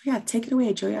 Joya, take it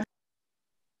away, Joya.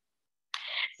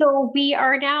 So we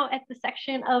are now at the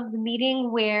section of the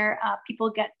meeting where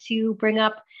people get to bring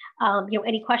up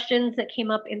any questions that came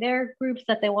up in their groups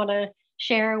that they want to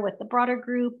share with the broader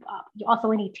group. Also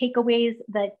any takeaways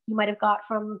that you might have got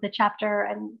from the chapter,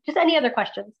 and just any other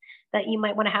questions that you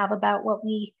might want to have about what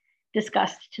we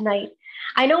discussed tonight.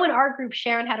 I know in our group,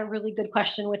 Sharon had a really good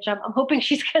question, which I'm hoping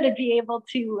she's going to be able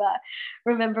to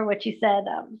remember what she said.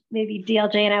 Maybe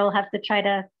DLJ and I will have to try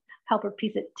to help her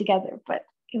piece it together, but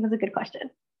it was a good question.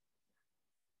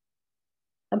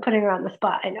 I'm putting her on the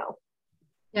spot, I know.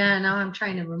 Yeah, now I'm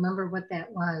trying to remember what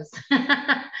that was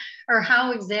or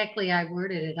how exactly I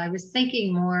worded it. I was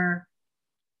thinking more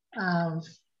of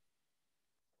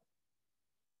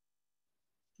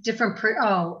different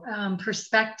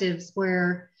perspectives,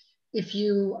 where if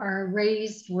you are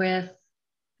raised with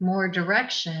more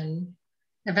direction,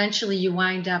 eventually you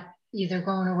wind up either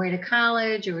going away to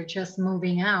college or just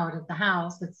moving out of the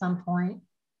house at some point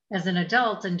as an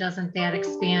adult. And doesn't that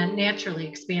naturally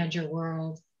expand your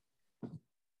world,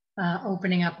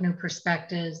 opening up new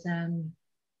perspectives and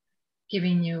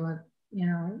giving you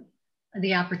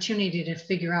the opportunity to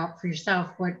figure out for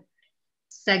yourself what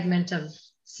segment of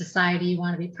society you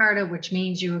want to be part of, which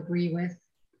means you agree with.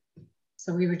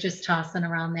 So we were just tossing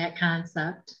around that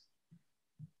concept.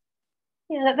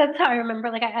 Yeah, that's how I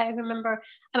remember. Like I remember,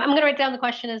 I'm going to write down the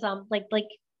question is like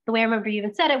the way I remember you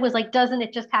even said it was like, doesn't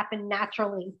it just happen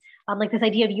naturally? Like this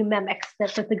idea of eumemics,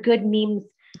 that the good memes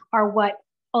are what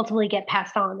ultimately get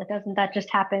passed on. Doesn't that just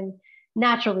happen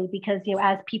naturally? Because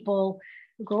as people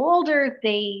grow older,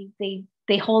 they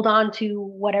hold on to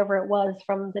whatever it was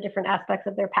from the different aspects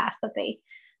of their past that they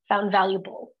found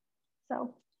valuable.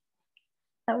 So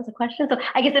that was a question. So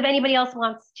I guess if anybody else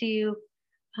wants to,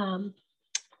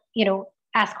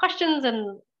 ask questions,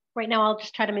 and right now I'll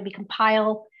just try to maybe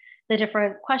compile the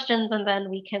different questions, and then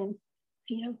we can,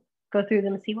 you know, go through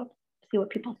them and see what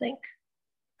people think.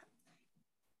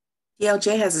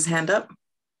 DLJ has his hand up.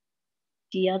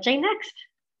 DLJ next.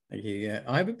 Thank you. Yeah,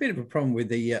 I have a bit of a problem with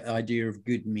the idea of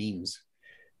good memes,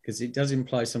 because it does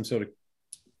imply some sort of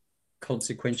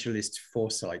consequentialist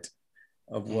foresight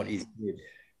of what is good.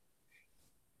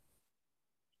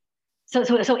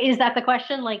 So is that the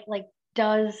question? Like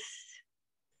does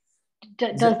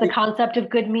the concept of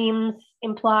good memes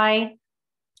imply?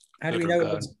 How do we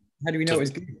know it's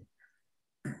good?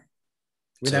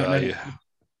 Without knowing.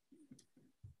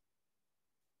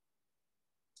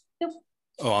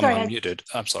 Oh, I'm unmuted.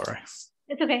 I'm sorry.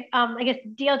 It's okay. I guess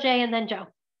DLJ and then Joe.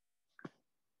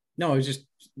 No, I was just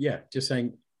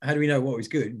saying, how do we know what was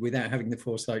good without having the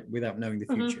foresight, without knowing the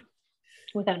future?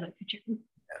 Without knowing the future.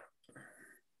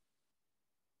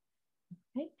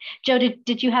 Okay. Joe,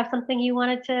 did you have something you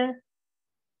wanted to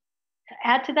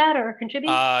add to that or contribute?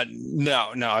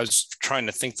 No. I was trying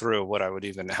to think through how I would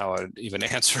even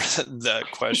answer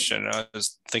that question. I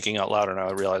was thinking out loud, and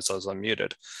I realized I was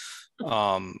unmuted.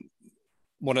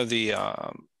 One of the,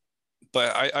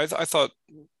 but I thought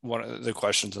one of the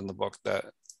questions in the book that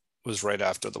was right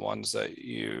after the ones that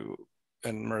you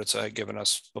and Maritza had given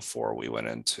us before we went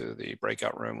into the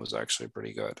breakout room was actually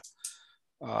pretty good.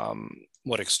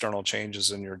 What external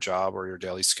changes in your job or your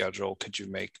daily schedule could you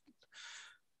make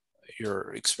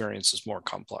your experiences more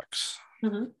complex?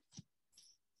 Mm-hmm.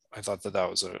 I thought that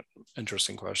was an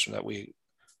interesting question that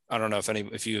I don't know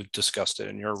if you discussed it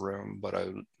in your room, but I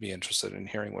would be interested in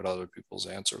hearing what other people's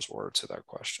answers were to that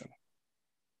question.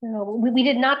 No, we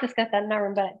did not discuss that in our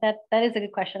room, but that is a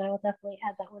good question. I will definitely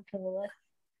add that one to the list.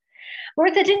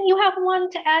 Maritza, didn't you have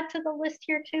one to add to the list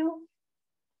here too?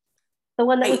 The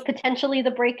one that was potentially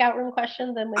the breakout room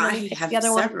questions, and I have the other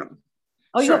several. One.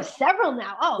 Oh, sure. You have several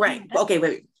now. Oh, right. Okay,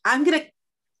 wait. I'm gonna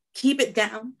keep it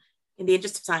down in the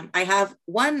interest of time. I have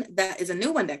one that is a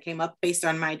new one that came up based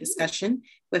on my discussion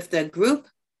with the group.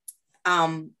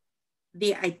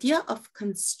 The idea of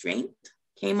constraint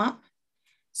came up.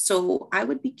 So I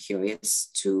would be curious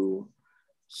to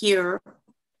hear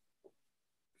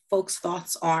folks'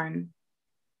 thoughts on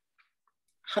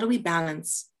how do we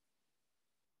balance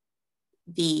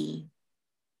the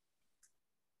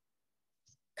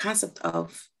concept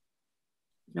of,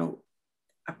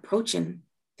 approaching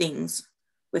things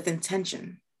with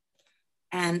intention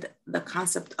and the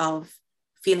concept of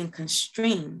feeling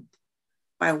constrained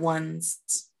by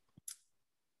one's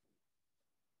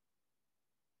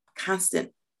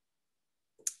constant,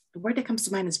 the word that comes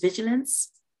to mind is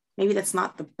vigilance. Maybe that's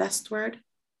not the best word,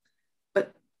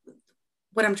 but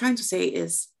what I'm trying to say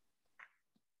is,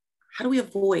 how do we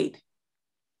avoid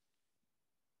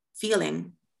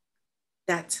feeling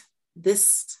that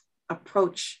this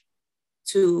approach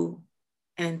to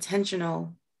an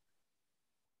intentional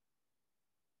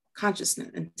consciousness,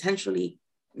 intentionally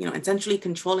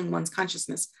controlling one's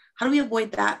consciousness, how do we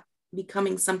avoid that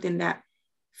becoming something that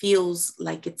feels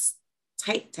like it's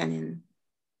tightening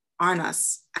on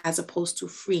us as opposed to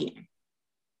freeing?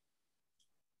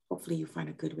 Hopefully you find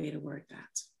a good way to word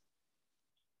that.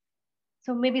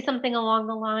 So maybe something along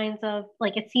the lines of,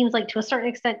 like, it seems like to a certain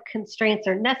extent constraints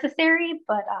are necessary,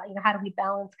 but how do we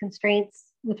balance constraints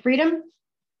with freedom?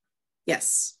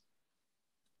 Yes.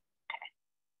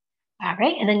 Okay. All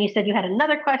right. And then you said you had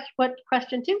another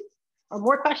question too, or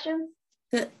more questions?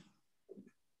 This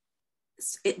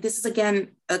is again,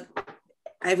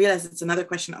 I realize it's another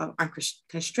question on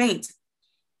constraint.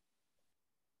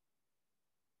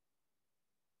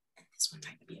 This one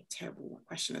might be a terrible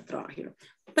question to throw out here,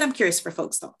 but I'm curious for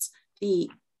folks' thoughts.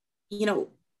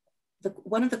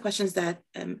 One of the questions that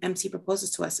MC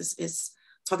proposes to us is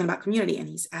talking about community, and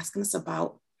he's asking us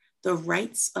about the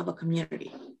rights of a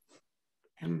community.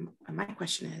 And my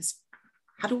question is,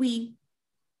 how do we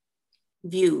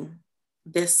view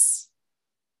this,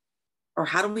 or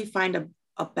how do we find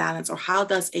a balance, or how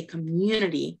does a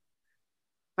community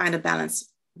find a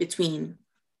balance between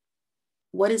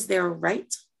what is their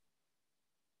right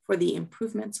for the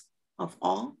improvement of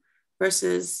all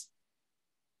versus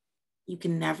you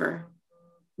can never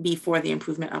be for the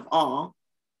improvement of all,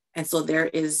 and so there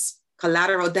is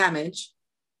collateral damage?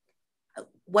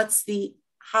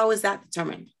 How is that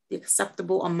determined? The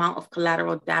acceptable amount of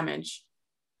collateral damage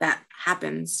that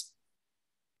happens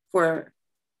for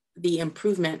the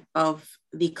improvement of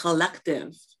the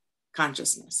collective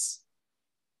consciousness.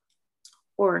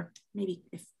 Or maybe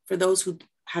for those who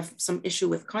have some issue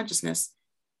with consciousness,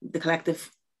 the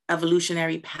collective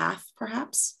evolutionary path,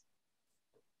 perhaps.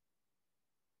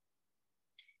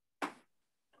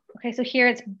 Okay, so here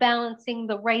it's balancing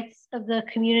the rights of the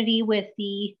community with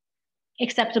the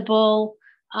acceptable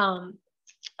uh,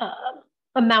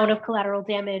 amount of collateral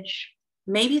damage.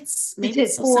 Maybe it's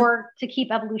so or to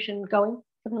keep evolution going,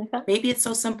 something like that. Maybe it's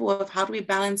so simple of how do we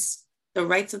balance the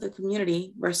rights of the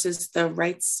community versus the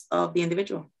rights of the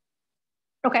individual.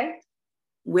 Okay.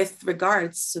 With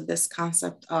regards to this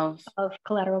concept of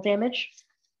collateral damage.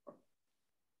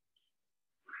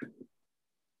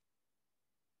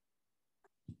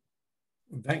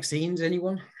 Vaccines,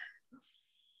 anyone?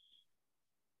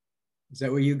 Is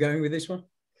that where you're going with this one?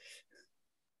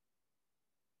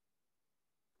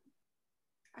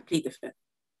 I plead the fifth.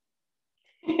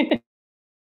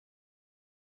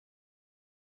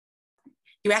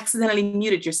 You accidentally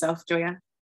muted yourself, Joya.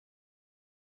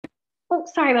 Oh,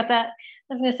 sorry about that.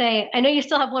 I was going to say, I know you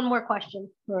still have one more question,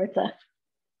 Maritza,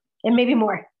 and maybe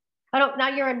more. Oh, no, now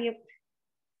you're on mute.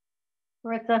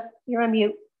 Maritza, you're on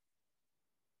mute.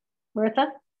 Maritza?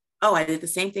 Oh, I did the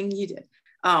same thing you did.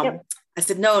 Yep. I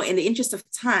said, no, in the interest of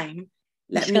time,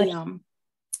 let me,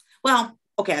 well,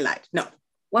 okay, I lied. No,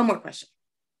 one more question.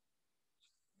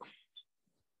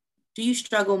 Do you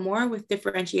struggle more with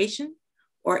differentiation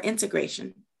or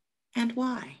integration, and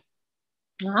why?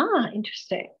 Ah,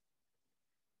 interesting.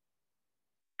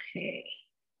 Okay.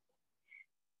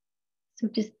 So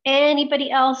does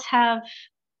anybody else have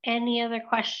any other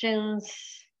questions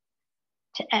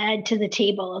to add to the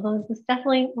table? Although we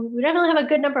definitely have a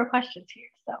good number of questions here.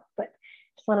 So, but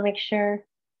just want to make sure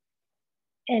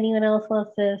anyone else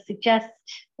wants to suggest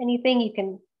anything, you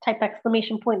can type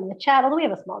exclamation point in the chat, although we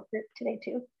have a small group today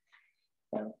too.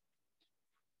 So,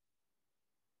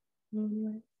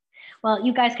 well,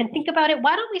 you guys can think about it.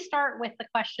 Why don't we start with the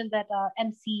question that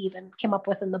MC even came up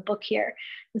with in the book here?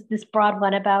 This broad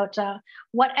one about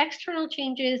what external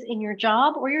changes in your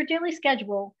job or your daily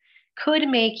schedule could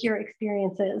make your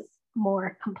experiences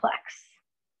more complex?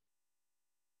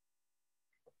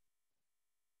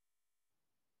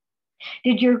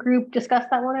 Did your group discuss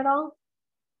that one at all?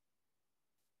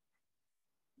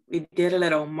 We did a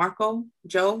little. Marco,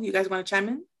 Joe, you guys want to chime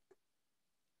in?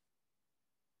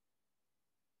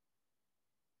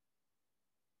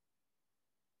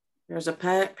 There's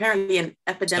apparently an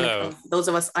epidemic of those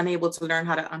of us unable to learn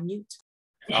how to unmute.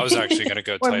 I was actually going to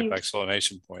go type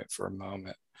exclamation point for a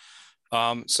moment.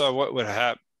 So what would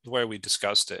happen, the way we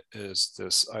discussed it is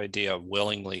this idea of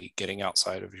willingly getting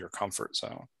outside of your comfort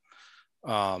zone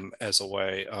as a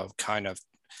way of kind of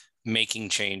making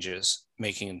changes,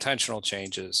 making intentional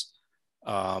changes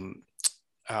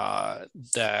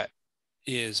that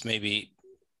is maybe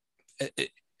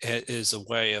it is a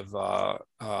way of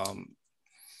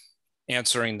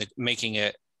making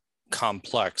it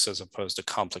complex as opposed to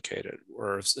complicated,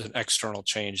 or it's an external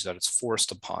change that it's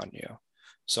forced upon you.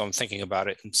 So I'm thinking about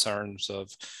it in terms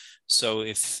of, so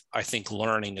if I think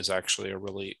learning is actually a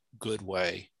really good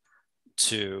way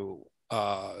to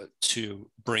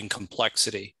bring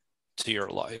complexity to your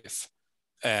life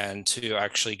and to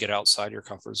actually get outside your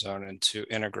comfort zone and to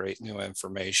integrate new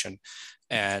information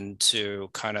and to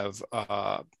kind of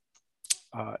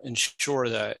ensure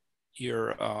that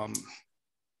you're,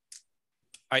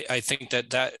 I think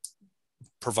that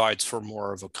provides for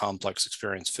more of a complex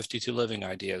experience. 52 Living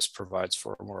Ideas provides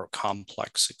for a more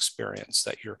complex experience,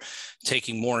 that you're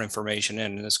taking more information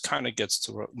in. And this kind of gets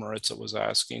to what Maritza was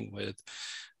asking with,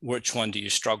 which one do you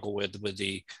struggle with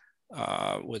the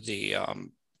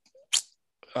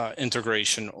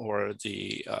integration or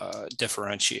the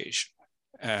differentiation?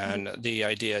 And the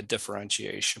idea of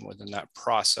differentiation within that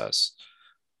process,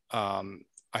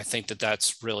 I think that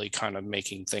that's really kind of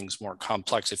making things more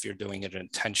complex if you're doing it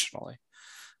intentionally.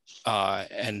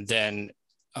 And then,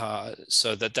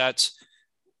 so that's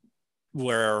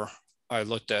where I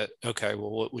looked at, okay,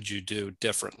 well, what would you do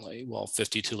differently? Well,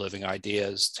 52 Living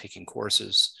Ideas, taking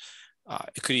courses,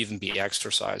 it could even be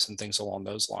exercise and things along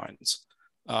those lines.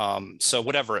 So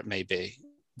whatever it may be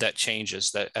that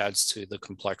changes, that adds to the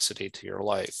complexity to your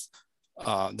life,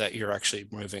 that you're actually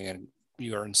moving and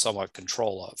you're in somewhat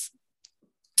control of.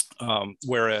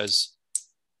 Whereas,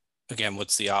 again,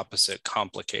 what's the opposite?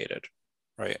 Complicated,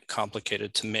 right?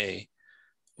 Complicated to me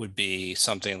would be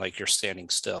something like you're standing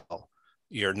still.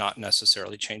 You're not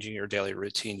necessarily changing your daily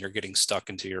routine. You're getting stuck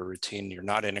into your routine. You're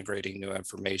not integrating new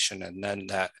information. And then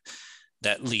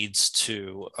that leads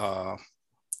to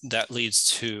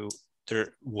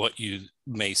what you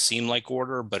may seem like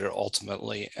order, but it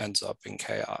ultimately ends up in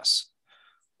chaos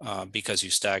because you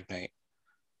stagnate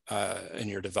in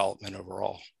your development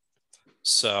overall.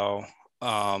 So,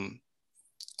 I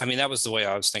mean, that was the way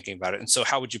I was thinking about it. And so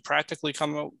how would you practically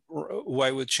come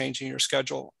away with changing your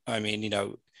schedule? I mean,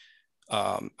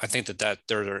 I think that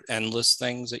there are endless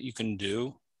things that you can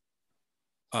do.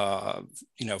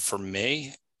 For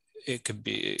me, it could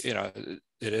be, it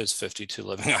is 52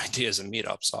 living ideas and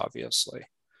meetups, obviously.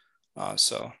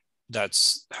 So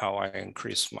that's how I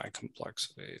increase my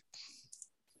complexity,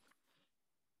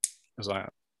 as I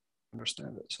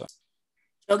understand it. So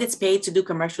Joe gets paid to do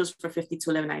commercials for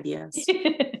 52 living ideas.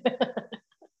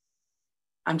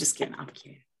 I'm just kidding. I'm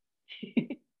kidding.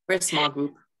 We're a small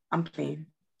group. I'm playing.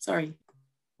 Sorry.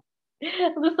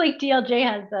 It looks like DLJ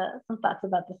has some thoughts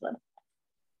about this one.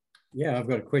 Yeah, I've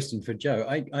got a question for Joe.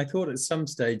 I thought at some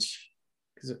stage,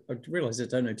 because I realized I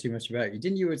don't know too much about you,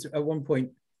 didn't you at one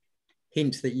point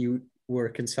hint that you were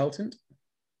a consultant?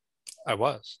 I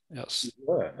was, yes. You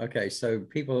were. Okay, so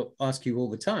people ask you all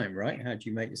the time, right? How do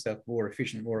you make yourself more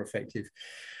efficient, more effective,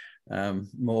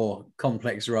 more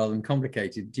complex rather than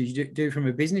complicated? Do you do from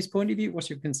a business point of view? What's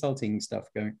your consulting stuff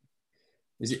going?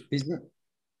 Is it business?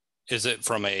 Is it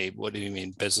from a, what do you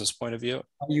mean, business point of view?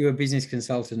 Are you a business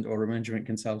consultant or a management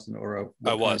consultant or a?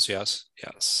 I was, yes.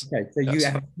 Okay, so yes. You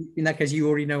have, in that case, you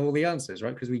already know all the answers,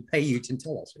 right? Because we pay you to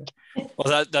tell us. Right?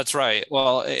 Well, that's right.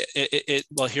 Well,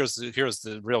 here's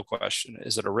the real question: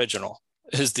 is it original?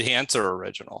 Is the answer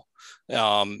original?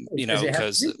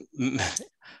 Because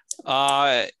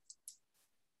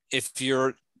if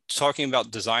you're talking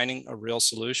about designing a real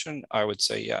solution, I would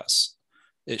say yes,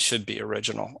 it should be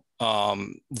original.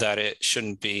 That it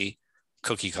shouldn't be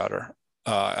cookie cutter.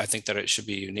 I think that it should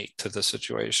be unique to the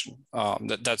situation.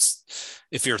 That's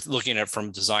if you're looking at it from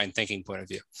a design thinking point of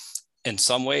view. In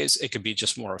some ways, it could be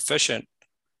just more efficient.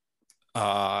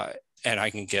 And I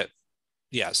can get,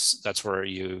 yes, that's where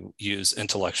you use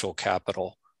intellectual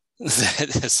capital,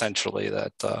 essentially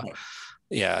that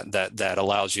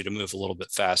allows you to move a little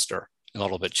bit faster, a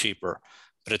little bit cheaper,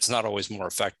 but it's not always more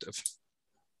effective.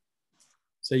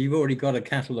 So you've already got a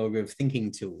catalog of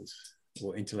thinking tools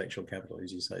or intellectual capital,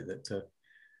 as you say, that.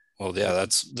 Well, yeah,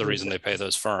 that's the reason they pay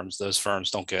those firms. Those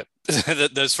firms don't get,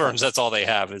 those firms, that's all they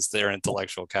have is their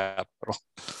intellectual capital.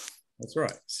 That's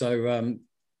right. So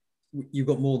you've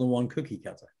got more than one cookie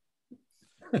cutter.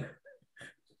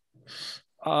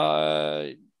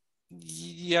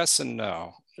 Yes and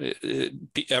no.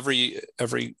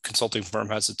 Every consulting firm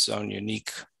has its own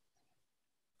unique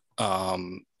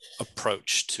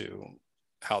approach to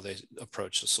how they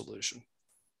approach the solution.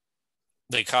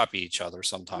 They copy each other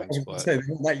sometimes, but they're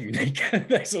not that unique.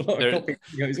 There's a lot of copying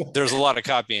that goes on. There's a lot of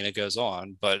copying that goes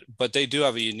on, but they do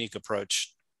have a unique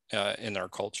approach in their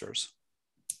cultures.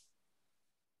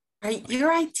 Right,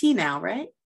 you're IT now, right?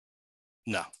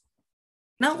 No.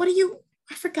 No, what are you?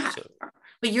 I forgot.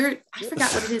 But I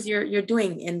forgot what it is you're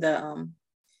doing in the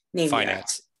Navy.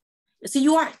 Finance. So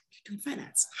you're doing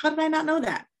finance. How did I not know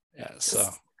that? Yeah. So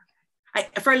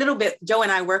for a little bit, Joe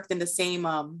and I worked in the same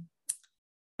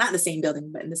not in the same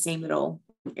building, but in the same little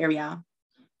area,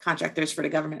 contractors for the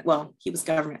government. Well, he was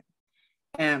government.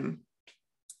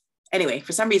 Anyway,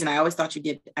 for some reason, I always thought you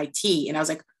did IT. And I was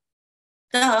like,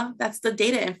 duh, that's the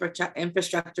data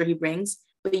infrastructure he brings.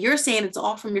 But you're saying it's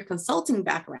all from your consulting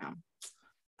background.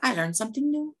 I learned something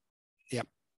new. Yep.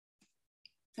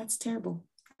 That's terrible.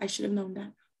 I should have known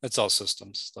that. It's all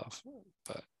systems stuff.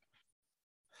 But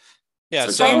yeah,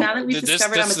 so now that we've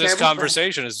discovered this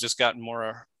conversation has just gotten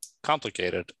more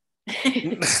complicated.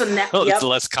 So now, it's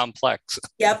less complex.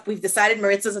 Yep, we've decided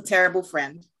Maritza's a terrible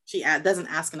friend. She doesn't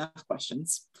ask enough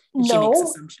questions. No, she makes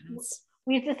assumptions.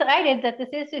 We've decided that this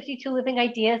is 52 Living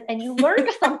Ideas, and you learned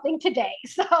something today.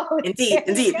 So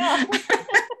indeed.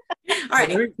 All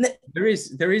right. There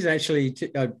is actually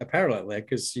a parallel there,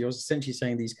 because you're essentially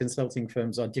saying these consulting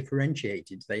firms are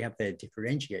differentiated. They have their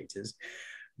differentiators,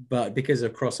 but because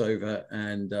of crossover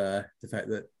and the fact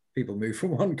that people move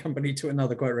from one company to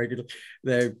another quite regularly,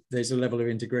 there's a level of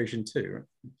integration too.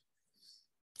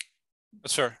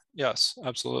 Sure. Yes,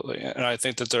 absolutely. And I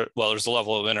think that there's a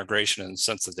level of integration in the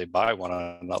sense that they buy one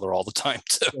another all the time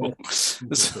too. So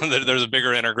there's a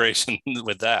bigger integration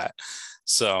with that.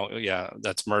 So yeah,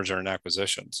 that's merger and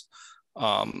acquisitions.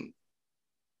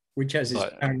 Which has its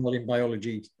parallel in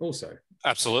biology also.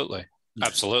 Absolutely.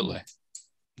 Absolutely.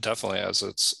 Definitely has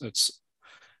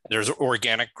there's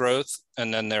organic growth,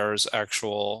 and then there's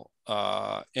actual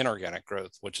inorganic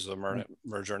growth, which is a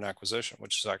merger and acquisition,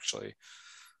 which is actually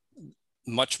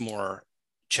much more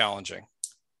challenging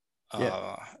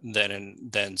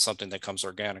than something that comes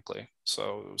organically.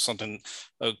 So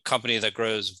a company that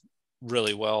grows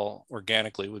really well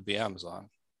organically would be Amazon.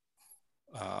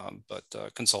 But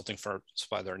consulting firms,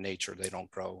 by their nature, they don't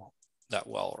grow that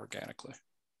well organically.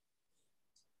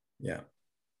 Yeah.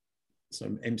 So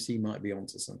MC might be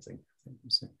onto something.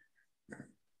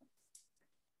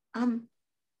 I'd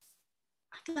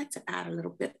like to add a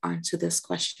little bit onto this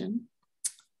question.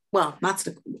 Well,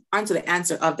 onto the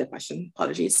answer of the question.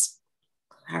 Apologies.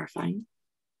 clarifying.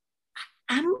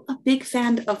 I'm a big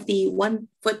fan of the one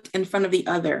foot in front of the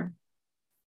other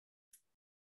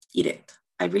edict.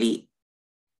 I really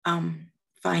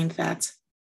find that,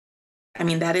 I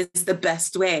mean, that is the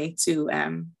best way to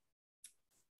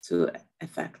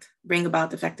bring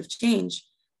about effective change.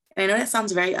 And I know that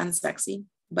sounds very unsexy,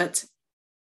 but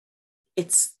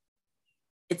it's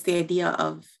the idea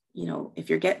of, you know, if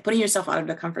you're putting yourself out of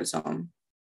the comfort zone,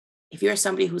 if you're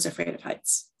somebody who's afraid of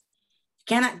heights, you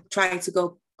cannot try to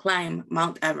go climb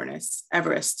Mount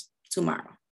Everest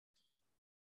tomorrow.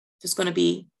 There's going to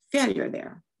be failure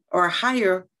there, or a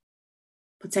higher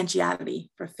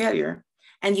potentiality for failure.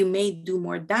 And you may do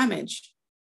more damage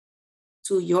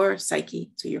to your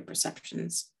psyche, to your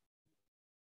perceptions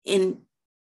in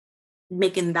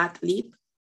making that leap.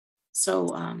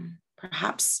 So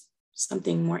perhaps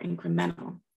something more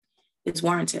incremental is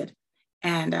warranted.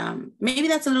 And maybe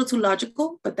that's a little too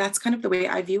logical, but that's kind of the way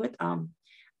I view it.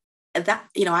 That,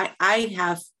 you know, I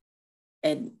have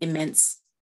an immense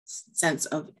sense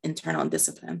of internal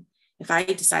discipline. If I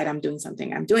decide I'm doing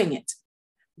something, I'm doing it.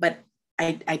 But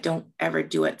I don't ever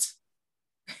do it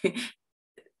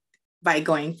by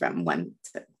going from one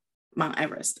to Mount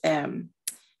Everest.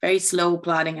 Very slow,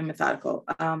 plodding, and methodical.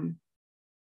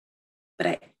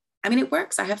 But I mean, it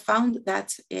works. I have found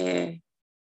that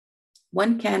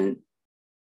one can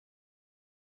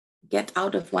get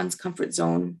out of one's comfort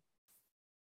zone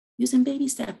using baby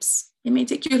steps. It may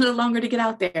take you a little longer to get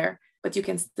out there, but you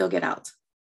can still get out.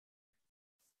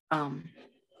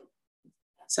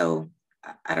 So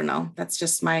I don't know. That's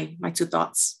just my two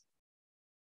thoughts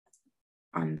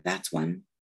on that one.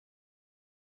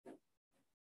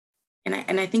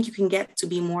 And I think you can get to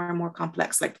be more and more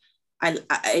complex. Like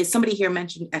somebody here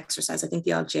mentioned exercise. I think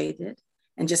the LJ did.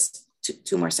 And just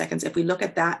two more seconds. If we look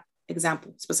at that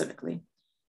example specifically,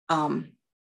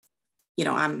 you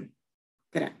know, I'm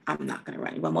not gonna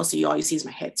run. Well, most of you, all you see is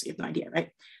my head, so you have no idea, right?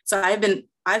 So I've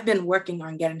been working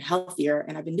on getting healthier,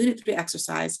 and I've been doing it through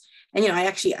exercise. And you know,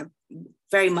 I've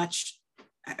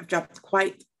dropped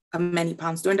quite many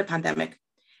pounds during the pandemic.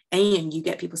 And you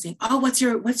get people saying, "Oh, what's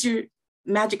your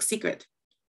magic secret?"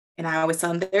 And I always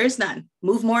tell them there is none.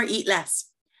 Move more, eat less.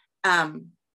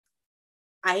 When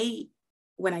I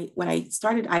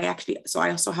started, I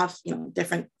also have, you know,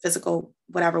 different physical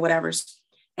whatevers.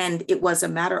 And it was a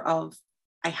matter of,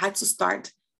 I had to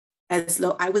start as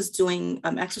low. I was doing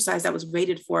exercise that was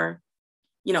rated for,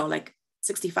 you know, like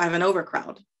 65 and over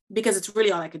crowd, because it's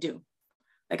really all I could do.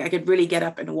 Like I could really get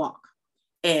up and walk.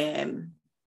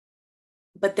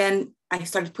 But then I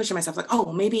started pushing myself, like,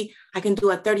 oh, maybe I can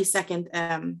do a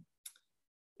 30-second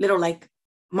little like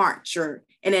march, and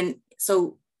then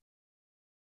so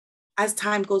as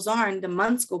time goes on, the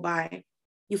months go by,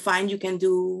 you find you can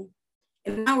do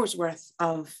an hour's worth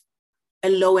of a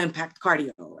low impact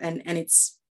cardio. And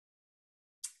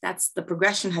that's the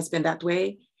progression has been that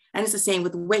way. And it's the same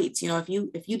with weights. You know,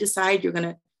 if you decide you're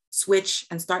going to switch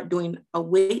and start doing a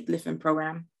weightlifting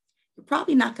program, you're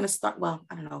probably not going to start, well,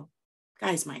 I don't know,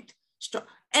 guys might.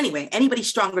 Anyway, anybody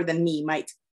stronger than me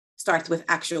might start with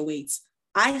actual weights.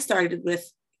 I started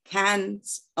with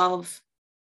cans of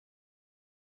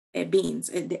beans.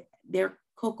 They're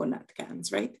coconut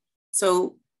cans, right?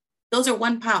 So those are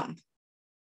 1 pound.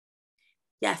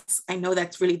 Yes, I know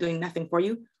that's really doing nothing for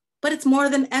you, but it's more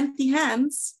than empty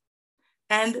hands.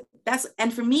 And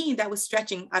for me, that was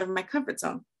stretching out of my comfort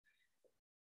zone.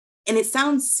 And it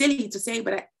sounds silly to say,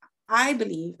 but I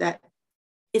believe that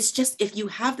it's just, if you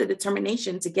have the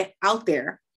determination to get out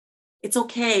there, it's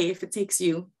okay if it takes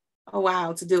you a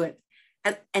while to do it.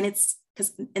 And it's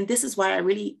because, and this is why I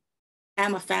really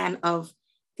am a fan of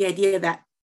the idea that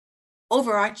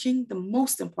overarching, the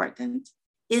most important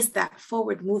is that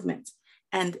forward movement.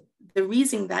 And the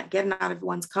reason that getting out of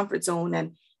one's comfort zone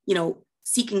and, you know,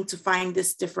 seeking to find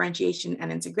this differentiation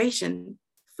and integration,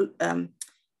 you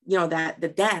know, that the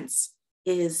dance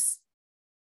is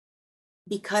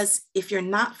because if you're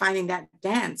not finding that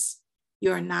dance,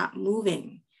 you're not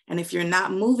moving. And if you're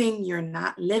not moving, you're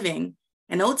not living.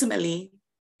 And ultimately,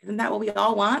 isn't that what we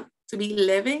all want? To be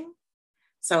living?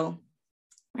 So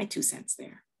my 2 cents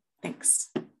there. Thanks.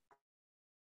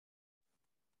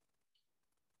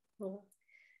 Well,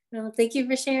 thank you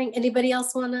for sharing. Anybody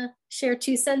else want to share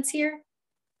 2 cents here?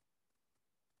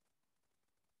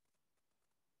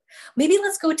 Maybe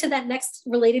let's go to that next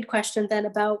related question then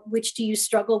about which do you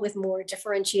struggle with more,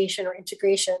 differentiation or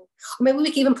integration? Or maybe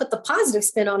we can even put the positive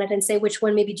spin on it and say which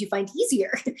one maybe do you find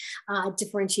easier,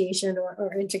 differentiation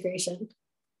or integration?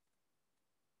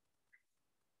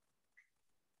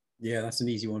 Yeah, that's an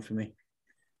easy one for me,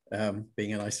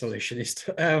 being an isolationist.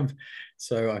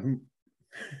 So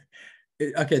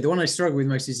okay, the one I struggle with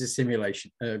most is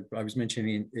assimilation. I was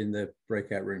mentioning in the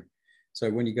breakout room. So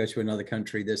when you go to another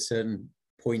country, there's a certain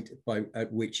point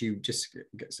at which you just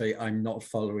say, I'm not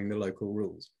following the local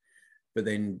rules. But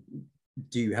then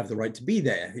do you have the right to be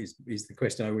there is the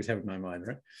question I always have in my mind,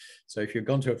 right? So if you've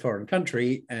gone to a foreign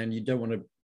country and you don't want to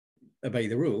obey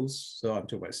the rules, so I'm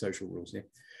talking about social rules here.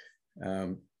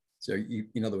 So you,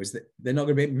 in other words, they're not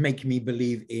going to make me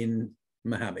believe in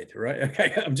Muhammad, right?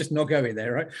 Okay, I'm just not going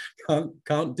there, right?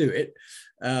 Can't do it.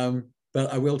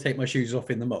 But I will take my shoes off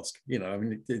in the mosque. You know, I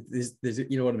mean, there's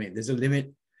you know what I mean. There's a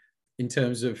limit in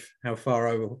terms of how far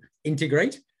I will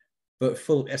integrate, but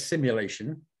full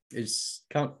assimilation I just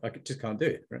can't do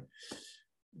it, right?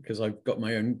 Because I've got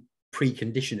my own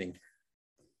preconditioning,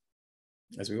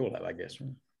 as we all have, I guess.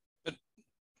 Right? But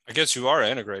I guess you are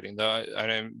integrating, though,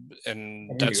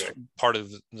 and that's part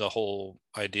of the whole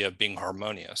idea of being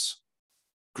harmonious,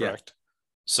 correct? Yeah.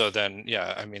 So then,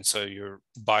 yeah, I mean, so you're,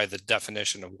 by the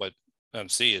definition of what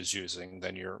MC is using,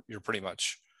 then you're pretty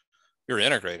much, you're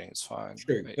integrating. It's fine.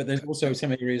 True, but there's also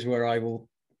some areas where I will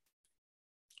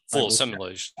full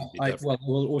assimilation. I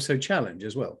will also challenge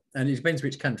as well, and it depends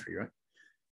which country, right?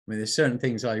 I mean, there's certain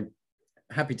things I'm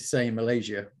happy to say in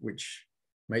Malaysia which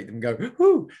make them go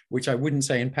whoo, which I wouldn't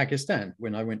say in Pakistan.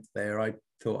 When I went there, I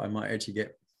thought I might actually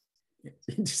get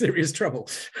into serious trouble.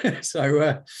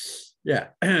 So yeah.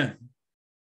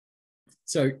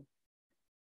 So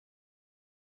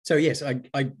yes,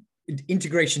 I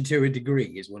integration to a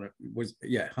degree is one of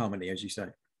harmony, as you say.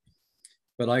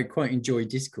 But I quite enjoy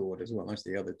discord as well. That's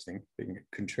the other thing, being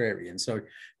a contrarian. So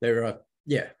there are,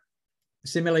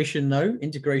 assimilation, no.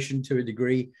 Integration to a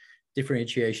degree.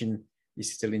 Differentiation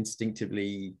is still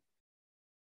instinctively,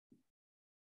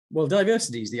 well,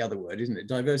 diversity is the other word, isn't it?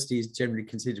 Diversity is generally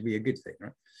considered to be a good thing,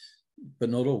 right? But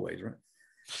not always, right?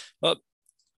 Well,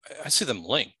 I see them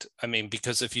linked. I mean,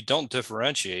 because if you don't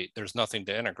differentiate, there's nothing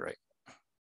to integrate.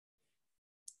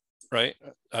 Right?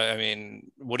 I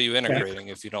mean, what are you integrating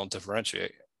if you don't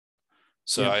differentiate?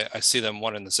 So I see them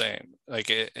one and the same. Like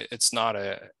it's not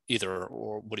a either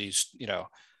or. What do you know?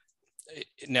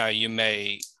 Now you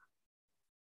may,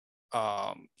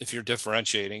 if you're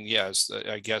differentiating, yes,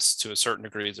 I guess to a certain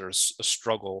degree there's a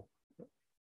struggle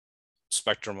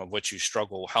spectrum of which you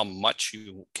struggle, how much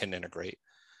you can integrate.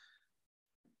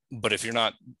 But if you're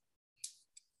not,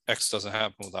 X doesn't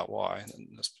happen without Y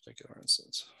in this particular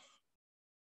instance.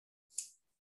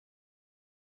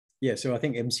 Yeah, so I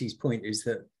think MC's point is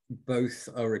that both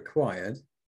are required,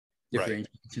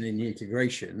 differentiation and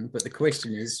integration. But the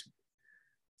question is,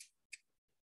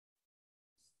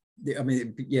 I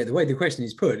mean, the way the question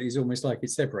is put is almost like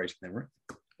it's separating them, right?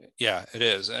 Yeah, it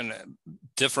is. And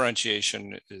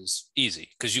differentiation is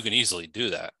easy because you can easily do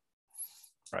that,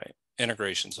 right?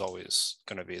 Integration is always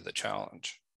going to be the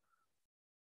challenge.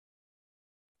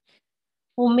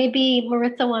 Well, maybe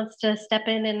Maritza wants to step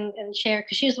in and share,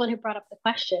 because she was the one who brought up the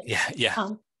question. Yeah.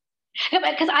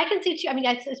 Because I can see too, I mean,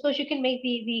 I suppose you can make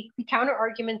the counter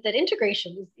argument that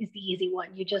integration is the easy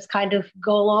one. You just kind of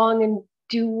go along and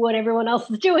do what everyone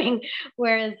else is doing,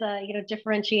 whereas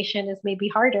differentiation is maybe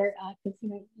harder because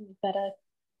you've got to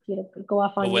go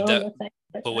off on your own.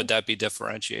 But would that be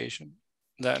differentiation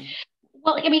then?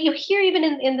 Well, I mean, you hear even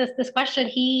in this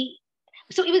question,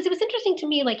 so it was interesting to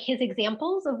me, like his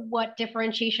examples of what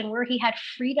differentiation were. He had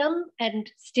freedom and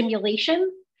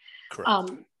stimulation.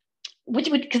 Correct. Which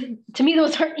would, because to me,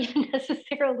 those aren't even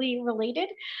necessarily related.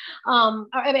 I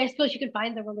mean, I suppose you could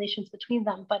find the relations between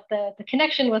them, but the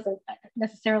connection wasn't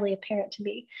necessarily apparent to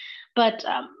me. But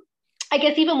I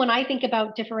guess even when I think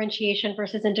about differentiation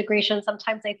versus integration,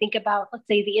 sometimes I think about, let's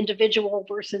say, the individual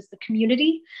versus the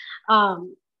community.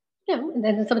 And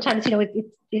then sometimes,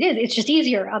 it's just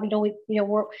easier.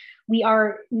 We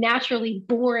are naturally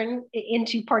born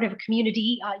into part of a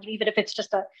community, even if it's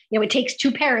just it takes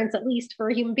two parents at least for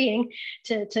a human being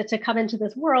to come into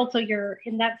this world. So you're,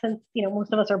 in that sense,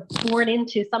 most of us are born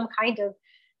into some kind of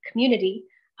community.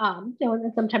 And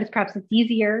then sometimes perhaps it's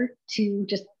easier to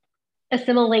just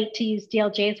assimilate, to use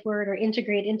DLJ's word, or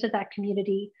integrate into that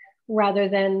community rather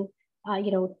than,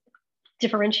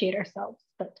 differentiate ourselves.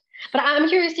 But I'm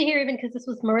curious to hear, even because this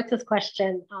was Maritza's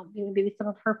question, maybe some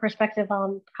of her perspective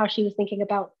on how she was thinking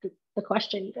about the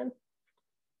question even.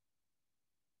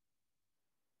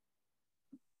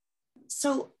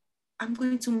 So I'm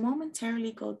going to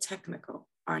momentarily go technical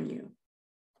on you.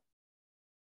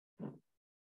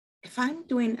 If I'm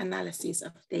doing analysis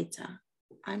of data,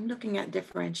 I'm looking at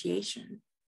differentiation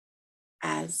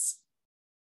as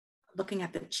looking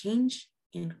at the change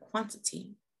in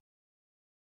quantity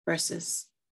versus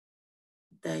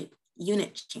the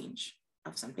unit change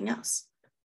of something else.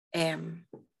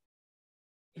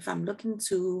 If if I'm looking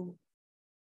to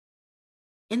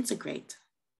integrate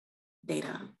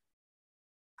data,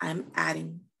 I'm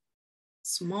adding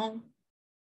small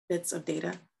bits of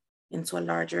data into a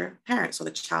larger parent. So the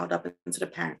child up into the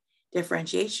parent.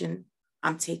 Differentiation,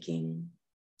 I'm taking,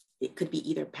 it could be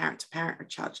either parent to parent or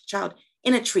child to child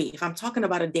in a tree. If I'm talking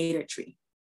about a data tree,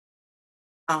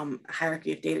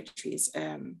 hierarchy of data trees.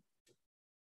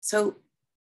 So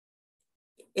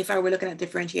if I were looking at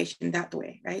differentiation that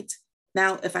way, right?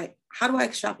 Now, how do I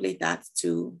extrapolate that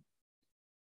to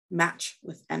match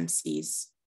with MC's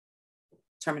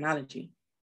terminology?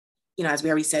 You know, as we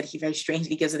already said, he very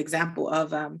strangely gives an example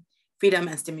of freedom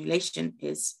and stimulation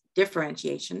is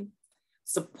differentiation.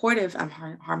 Supportive and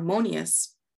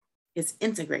harmonious is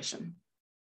integration.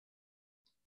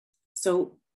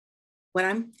 So what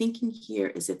I'm thinking here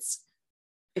is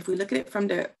if we look at it from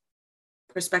the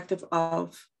perspective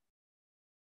of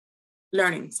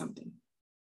learning something,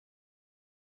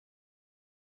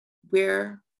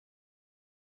 we're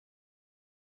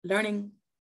learning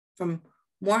from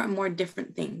more and more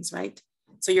different things, right?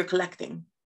 So you're collecting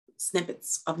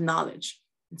snippets of knowledge.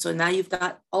 And so now you've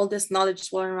got all this knowledge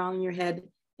swirling around in your head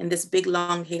in this big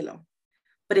long halo.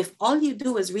 But if all you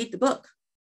do is read the book,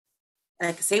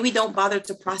 like say we don't bother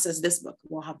to process this book,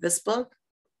 we'll have this book,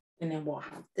 and then we'll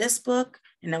have this book,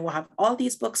 and then we'll have all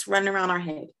these books running around our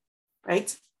head,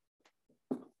 right?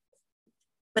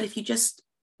 But if you just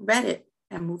read it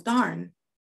and moved on,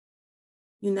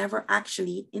 you never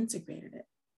actually integrated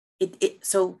it.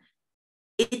 So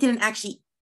it didn't actually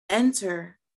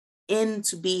enter in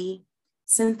to be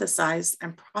synthesized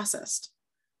and processed.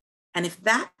 And if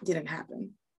that didn't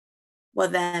happen, well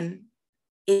then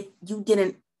you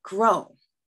didn't grow.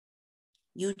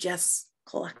 You just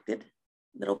collected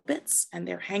little bits and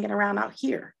they're hanging around out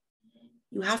here.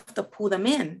 You have to pull them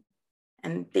in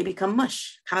and they become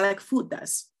mush, kind of like food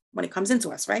does when it comes into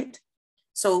us, right?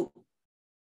 So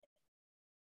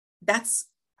that's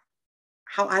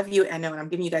how I view it. I know, and I'm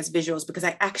giving you guys visuals because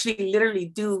I actually literally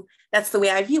do, that's the way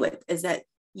I view it, is that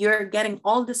you're getting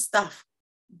all this stuff,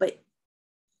 but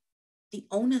the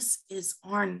onus is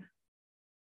on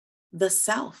the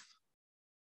self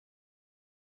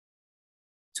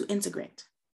to integrate.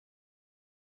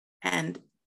 And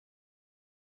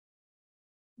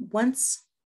once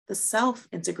the self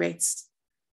integrates,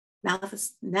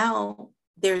 now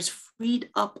there's freed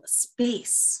up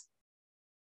space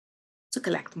to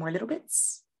collect more little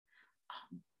bits.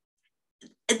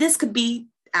 This could be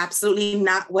absolutely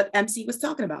not what MC was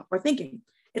talking about or thinking.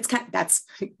 That's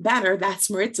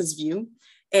Maritza's view.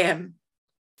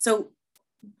 So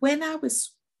when I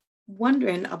was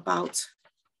wondering about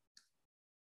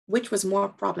which was more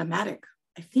problematic,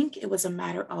 I think it was a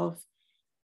matter of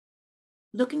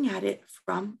looking at it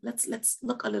from, let's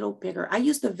look a little bigger. I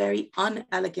used a very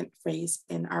unelegant phrase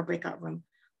in our breakout room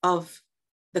of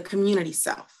the community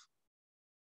self.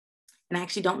 And I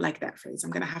actually don't like that phrase.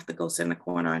 I'm gonna have to go sit in a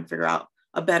corner and figure out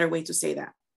a better way to say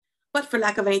that. But for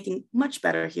lack of anything much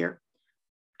better here,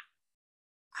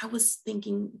 I was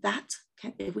thinking that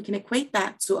if we can equate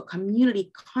that to a community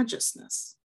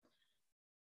consciousness,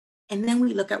 and then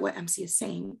we look at what MC is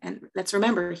saying, and let's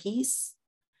remember, he's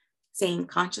saying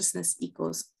consciousness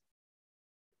equals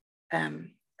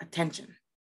attention.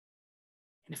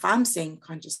 And if I'm saying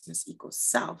consciousness equals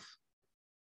self,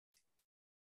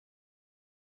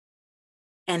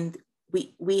 and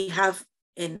we have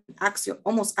an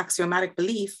almost axiomatic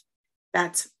belief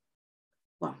that,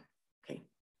 well, okay,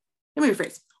 let me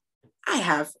rephrase. I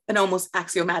have an almost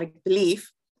axiomatic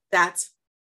belief that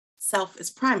self is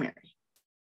primary.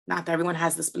 Not that everyone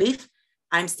has this belief.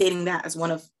 I'm stating that as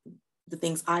one of the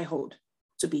things I hold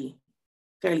to be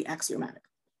fairly axiomatic.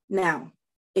 Now,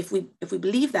 if we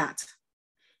believe that,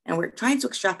 and we're trying to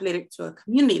extrapolate it to a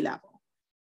community level,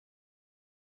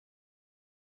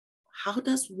 how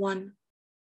does one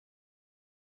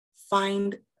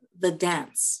find the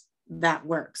dance that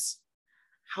works?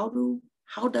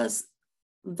 How does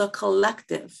the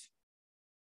collective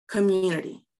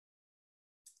community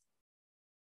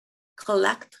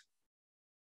collect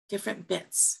different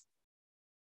bits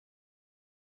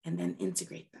and then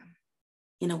integrate them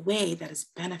in a way that is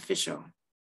beneficial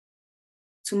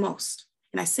to most?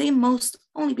 And I say most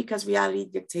only because reality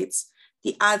dictates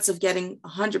the odds of getting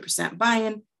 100%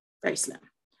 buy-in very slim.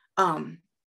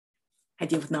 I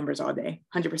deal with numbers all day.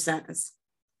 100% is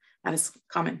not as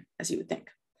common as you would think,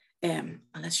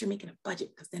 unless you're making a budget,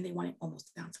 because then they want it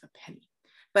almost down to the penny.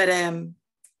 But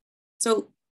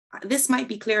so this might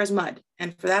be clear as mud,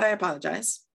 and for that I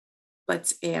apologize.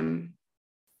 But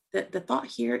the thought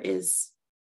here is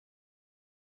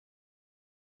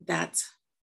that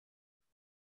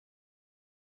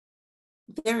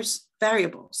there's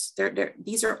variables.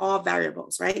 These are all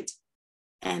variables, right?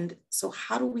 And so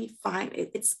how do we find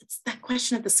it? It's that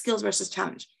question of the skills versus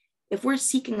challenge. If we're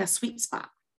seeking a sweet spot,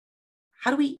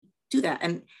 how do we do that?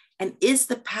 And is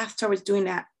the path towards doing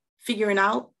that figuring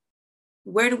out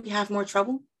where do we have more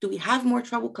trouble? Do we have more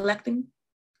trouble collecting,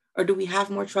 or do we have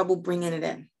more trouble bringing it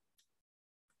in?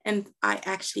 And I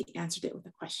actually answered it with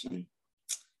a question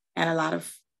and a lot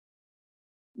of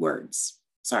words.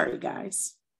 Sorry,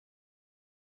 guys.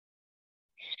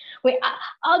 Wait,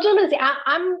 I'll jump in and say,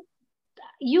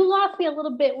 you lost me a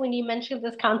little bit when you mentioned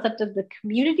this concept of the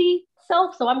community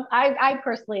self. So I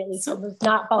personally, at least, was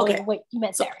not following what you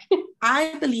meant there.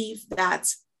 I believe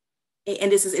that,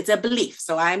 and it's a belief.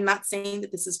 So I'm not saying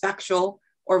that this is factual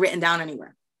or written down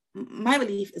anywhere. My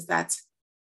belief is that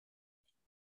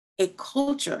a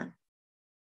culture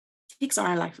takes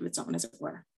on a life of its own, as it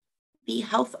were. The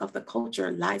health of the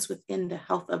culture lies within the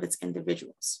health of its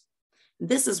individuals.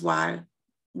 This is why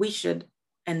we should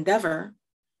endeavor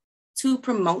to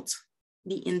promote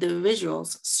the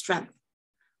individual's strength.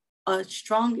 A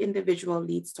strong individual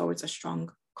leads towards a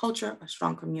strong culture, a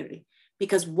strong community.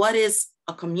 Because what is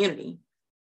a community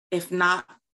if not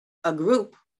a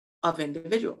group of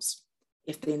individuals?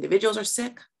 If the individuals are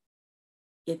sick,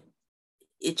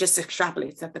 it just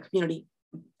extrapolates that the community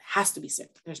has to be sick.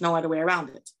 There's no other way around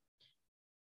it.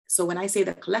 So when I say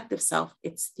the collective self,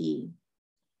 it's the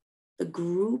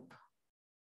group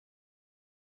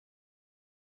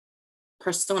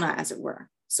persona, as it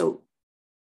were. So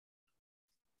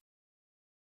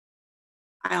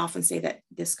I often say that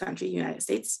this country, United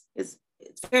States, it's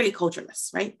fairly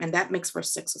cultureless, right? And that makes for a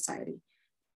sick society.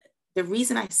 The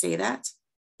reason I say that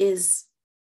is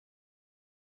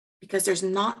because there's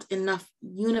not enough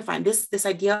unifying. This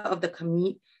idea of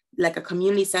like a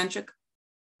community-centric,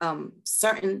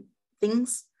 certain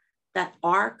things that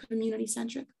are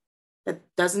community-centric, that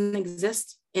doesn't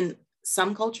exist in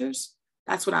some cultures.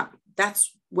 That's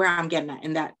where I'm getting at,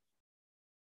 in that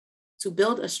to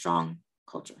build a strong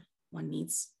culture, one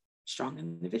needs strong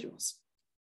individuals.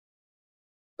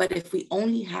 But if we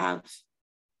only have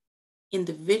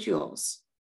individuals,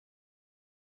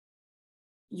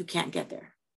 you can't get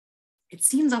there. It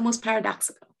seems almost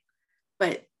paradoxical,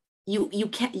 but it's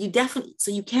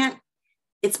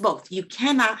both. You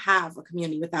cannot have a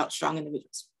community without strong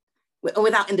individuals, or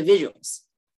without individuals.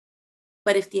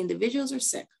 But if the individuals are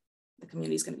sick, the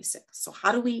community is going to be sick. So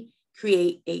how do we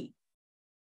create a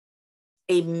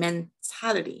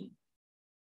mentality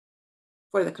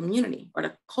for the community or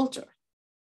the culture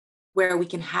where we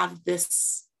can have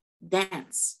this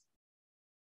dance?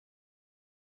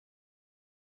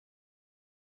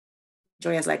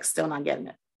 Joya's like still not getting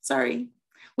it. Sorry.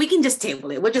 We can just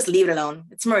table it. We'll just leave it alone.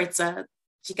 It's Maritza.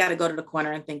 She got to go to the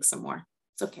corner and think some more.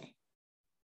 It's okay.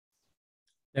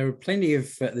 There are plenty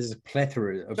of, there's a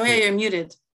plethora of... Joya, you're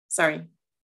muted. Sorry.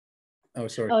 Oh,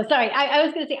 sorry. Oh, sorry. I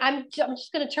was going to say, I'm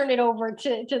just going to turn it over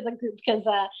to the group, because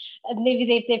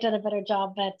maybe they've done a better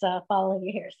job at following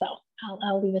you here. So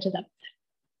I'll leave it to them.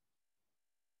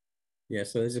 Yeah,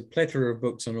 so there's a plethora of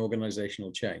books on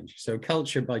organizational change. So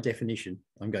culture, by definition,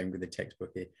 I'm going with the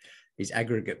textbook here, is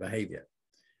aggregate behavior.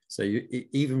 So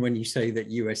even when you say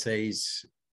that USA's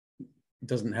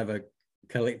doesn't have a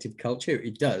collective culture,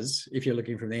 it does if you're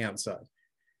looking from the outside.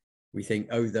 We think,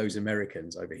 oh, those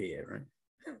Americans over here, right?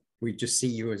 We just see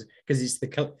you as, because it's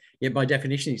by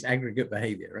definition, it's aggregate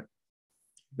behavior, right?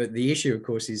 But the issue, of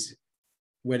course, is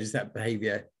where does that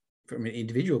behavior from an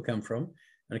individual come from?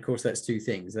 And of course, that's two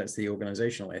things. That's the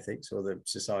organizational ethics, or the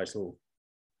societal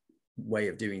way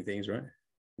of doing things, right?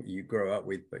 You grow up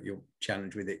with, but you're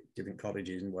challenged with it, different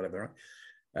colleges and whatever,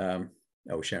 right?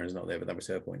 Sharon's not there, but that was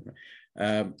her point,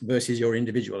 right? Versus your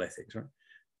individual ethics, right?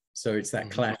 So it's that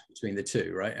clash between the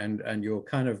two, right? And you're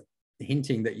kind of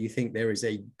hinting that you think there is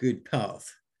a good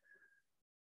path,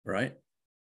 right?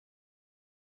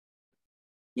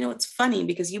 You know, it's funny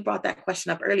because you brought that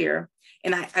question up earlier,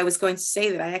 and I was going to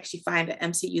say that I actually find that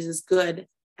MC uses good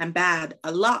and bad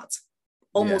a lot,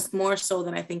 almost more so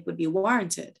than I think would be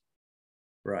warranted.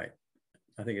 Right.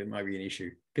 I think it might be an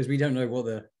issue because we don't know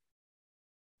what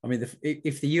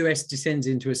if the US descends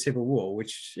into a civil war,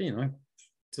 which, you know,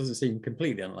 doesn't seem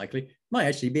completely unlikely, might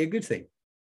actually be a good thing.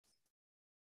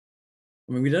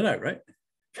 I mean, we don't know, right?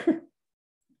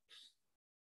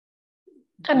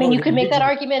 I mean, you could make that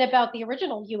argument about the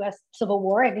original US Civil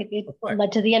War, and it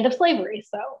led to the end of slavery.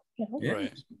 So, you know,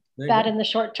 right. Bad in the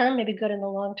short term, maybe good in the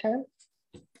long term.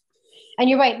 And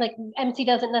you're right, like MC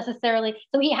doesn't necessarily,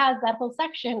 so he has that whole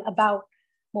section about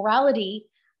morality,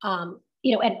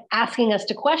 you know, and asking us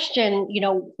to question, you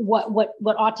know,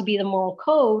 what ought to be the moral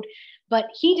code. but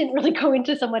he didn't really go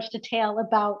into so much detail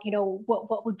about,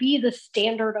 what would be the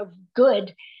standard of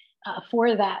good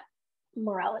for that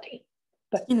morality.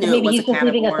 But maybe he's just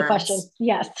leaving us the question.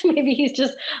 Yes, maybe he's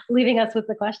just leaving us with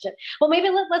the question. Well, maybe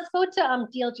let's go to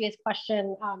DLJ's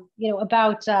question,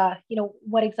 about,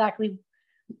 what exactly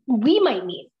we might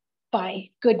mean by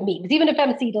good memes, even if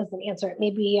MC doesn't answer it.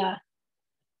 Maybe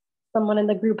someone in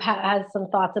the group has some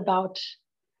thoughts about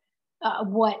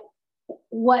what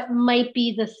might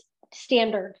be the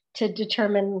standard to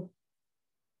determine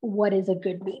what is a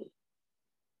good meme.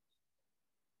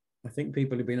 I think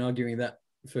people have been arguing that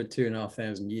for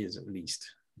 2,500 years at least,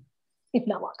 if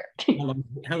not longer.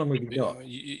 How long have you got?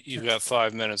 You've got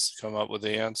 5 minutes to come up with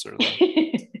the answer.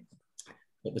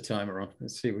 Put the timer on.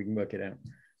 Let's see if we can work it out.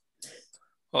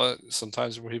 Well,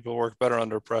 sometimes people work better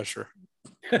under pressure.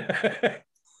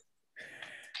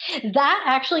 That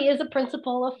actually is a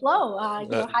principle of flow.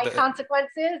 High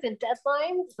consequences and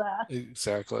deadlines.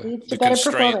 Exactly.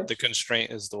 The constraint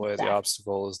is the way. Exactly. The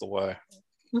obstacle is the way.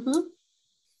 Mm-hmm.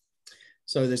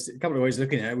 So there's a couple of ways of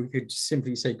looking at it. We could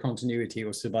simply say continuity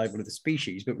or survival of the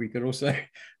species, but we could also,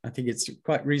 I think it's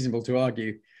quite reasonable to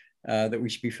argue that we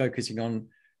should be focusing on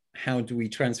how do we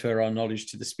transfer our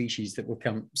knowledge to the species that will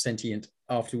become sentient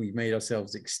after we've made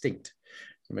ourselves extinct.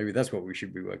 So maybe that's what we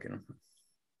should be working on.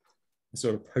 A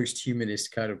sort of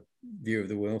post-humanist kind of view of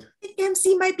the world.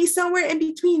 MC might be somewhere in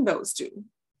between those two.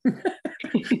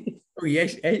 Oh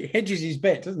yes, hedges his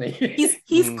bet, doesn't he?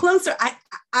 He's closer.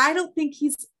 I don't think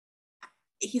he's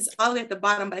all the way at the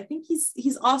bottom, but I think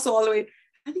he's also all the way.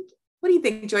 What do you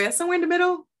think, Joya? Somewhere in the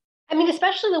middle? I mean,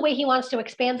 especially the way he wants to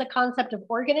expand the concept of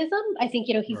organism. I think,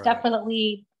 he's right.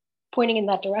 Definitely pointing in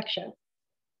that direction.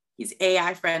 He's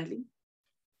AI friendly.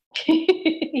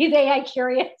 He's AI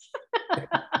curious.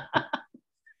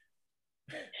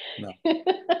 No.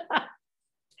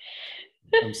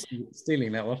 I'm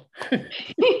stealing that one.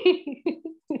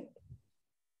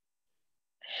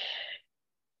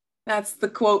 That's the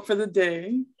quote for the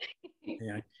day.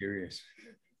 Yeah, curious.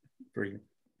 Brilliant.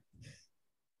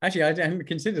 Actually, I hadn't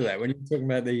considered that when you were talking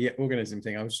about the organism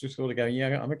thing. I was just sort of going,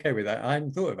 yeah, I'm okay with that. I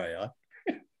hadn't thought of AI.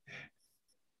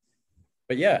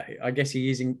 But yeah, I guess he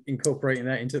is incorporating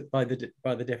that into by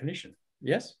the definition.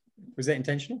 Yes? Was that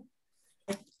intentional?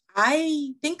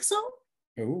 I think so.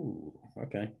 Oh,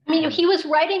 okay. I mean, he was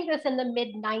writing this in the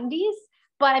mid-90s,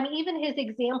 but I mean, even his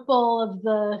example of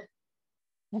the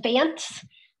Vants,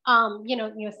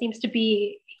 seems to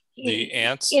be the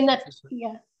ants in that.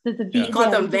 Yeah, the he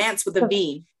called them Vants with a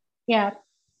V. Yeah,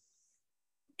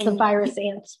 the virus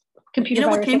ants. Computer.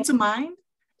 What came to mind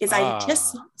is I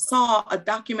just saw a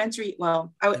documentary.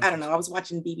 Well, I don't know. I was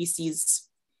watching BBC's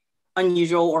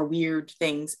Unusual or Weird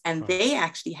Things, and they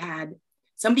actually had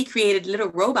somebody created little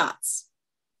robots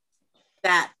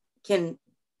that can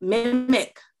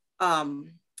mimic our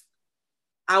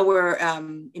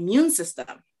immune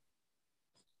system.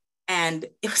 And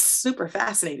it was super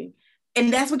fascinating.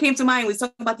 And that's what came to mind. We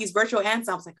talking about these virtual ants.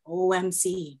 I was like,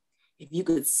 OMC, if you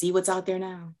could see what's out there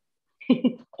now.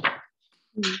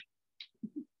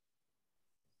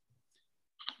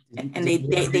 And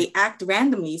they act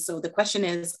randomly. So the question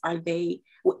is, are they,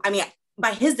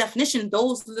 by his definition,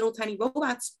 those little tiny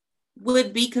robots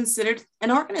would be considered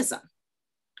an organism.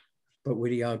 But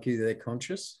would he argue that they're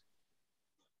conscious?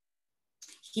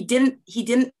 He didn't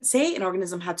say an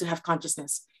organism had to have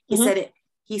consciousness. He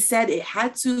said it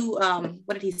had to,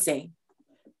 what did he say?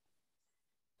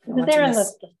 There on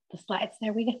the slides.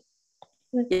 There we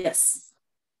go. Yes,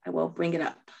 I will bring it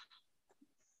up.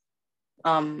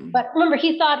 But remember,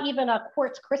 he thought even a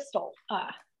quartz crystal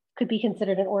could be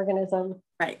considered an organism.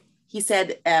 Right. He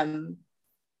said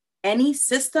any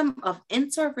system of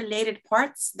interrelated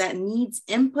parts that needs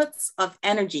inputs of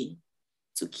energy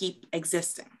to keep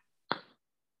existing.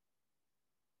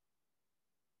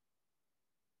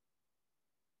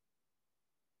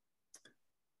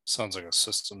 Sounds like a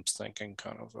systems thinking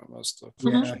kind of almost.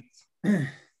 Yeah. I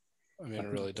mean, it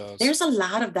really does. There's a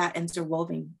lot of that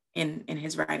interwoven in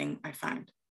his writing, I find.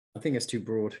 I think it's too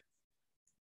broad.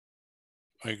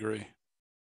 I agree.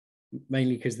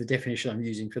 Mainly because the definition I'm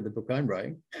using for the book I'm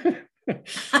writing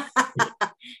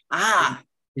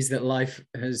is that life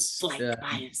has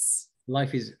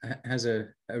has a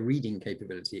reading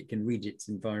capability. It can read its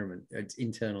environment, its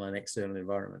internal and external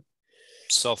environment.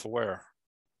 Self-aware.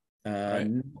 Right.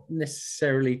 Not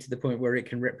necessarily to the point where it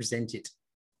can represent it,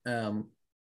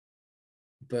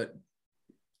 but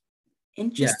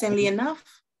interestingly enough,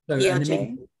 so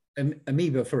an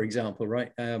amoeba, for example,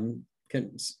 right,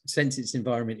 can sense its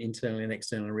environment internally and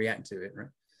externally and react to it, right?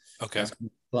 Okay. That's a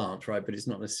plant, right, but it's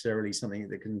not necessarily something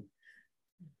that can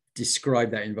describe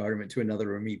that environment to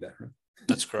another amoeba. Right?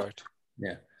 That's correct.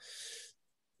 Yeah.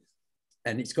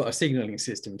 And it's got a signaling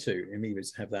system too.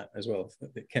 Amoebas have that as well,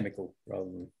 the chemical rather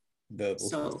than verbal.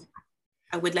 So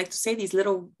I would like to say these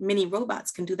little mini robots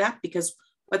can do that, because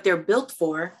what they're built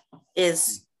for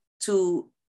is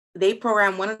they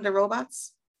program one of the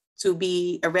robots to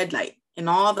be a red light, and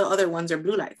all the other ones are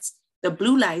blue lights. The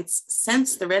blue lights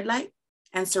sense the red light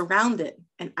and surround it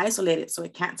and isolate it so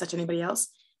it can't touch anybody else.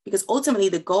 Because ultimately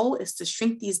the goal is to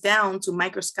shrink these down to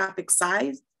microscopic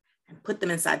size and put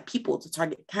them inside people to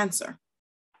target cancer.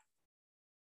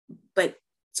 But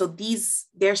so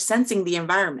they're sensing the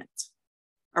environment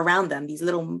around them, these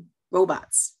little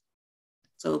robots.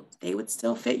 So they would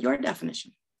still fit your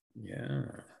definition. Yeah.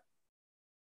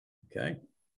 Okay.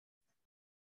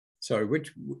 So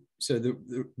the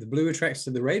blue attracts to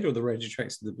the red, or the red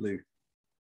attracts to the blue?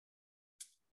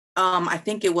 I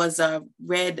think it was a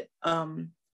red.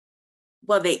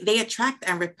 Well, they attract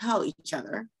and repel each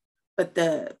other, but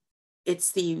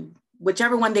it's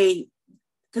whichever one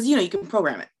because you can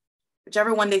program it.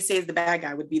 Whichever one they say is the bad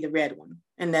guy would be the red one,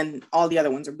 and then all the other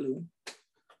ones are blue.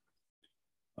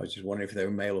 I was just wondering if they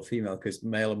were male or female, because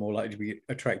male are more likely to be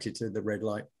attracted to the red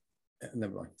light.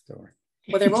 Never mind, don't worry.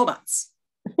 Well, they're robots.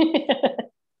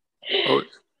 Oh,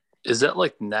 is that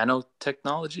like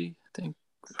nanotechnology, I think?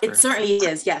 It certainly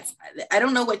is, yes. I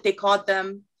don't know what they called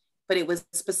them, but it was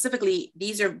specifically,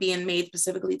 these are being made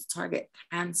specifically to target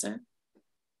cancer.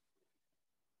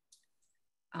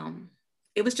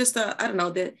 It was just I don't know,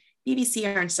 the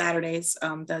BBC on Saturdays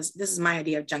this is my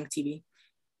idea of junk TV.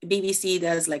 The BBC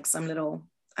does like some little,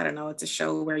 I don't know, it's a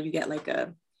show where you get like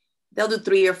they'll do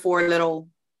 3 or 4 little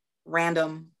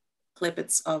random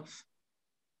clippets of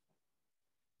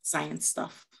science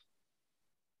stuff.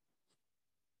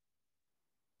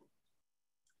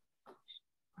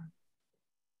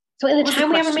 So in the time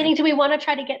we have remaining, do we want to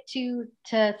try to get to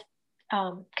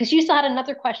because you still had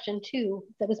another question too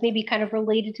that was maybe kind of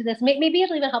related to this. Maybe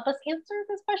it'll even help us answer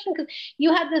this question, because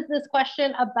you had this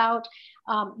question about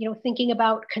thinking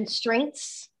about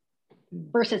constraints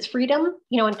versus freedom,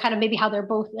 and kind of maybe how they're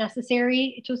both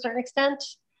necessary to a certain extent.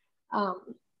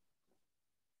 Do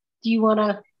you want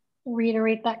to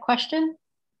reiterate that question?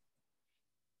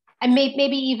 And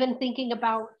maybe even thinking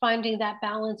about finding that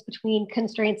balance between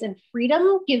constraints and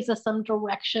freedom gives us some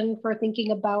direction for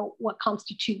thinking about what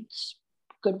constitutes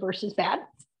good versus bad,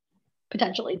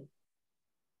 potentially.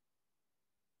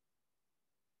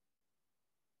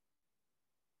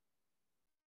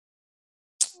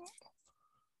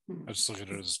 I just look at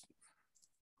it as,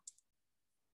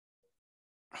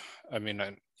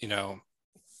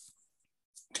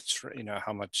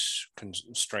 how much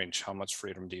constraint, how much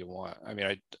freedom do you want? I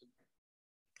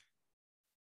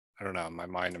don't know, my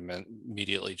mind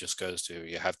immediately just goes to,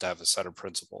 you have to have a set of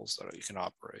principles that you can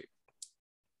operate.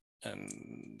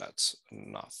 And that's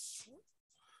enough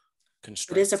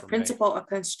constraint. But is a principle a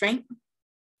constraint?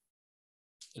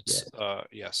 It's,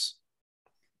 yes.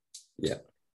 Yeah.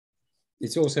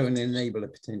 It's also an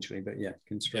enabler potentially, but yeah,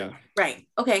 constraint. Yeah. Right,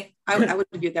 okay, I would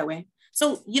view it that way.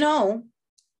 So,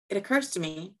 it occurs to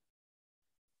me,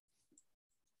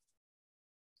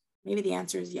 maybe the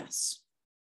answer is yes.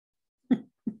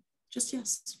 Just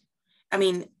yes.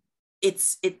 To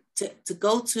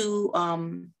go to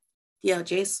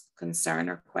DLJ's concern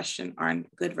or question on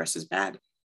good versus bad,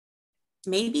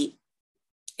 maybe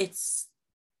it's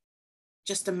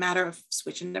just a matter of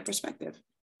switching the perspective.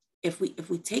 If we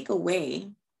take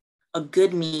away a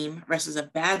good meme versus a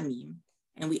bad meme,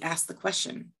 and we ask the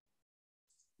question,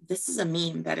 this is a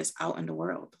meme that is out in the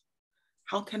world.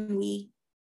 How can we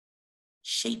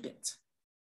shape it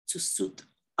to suit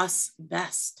us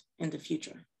best in the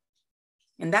future?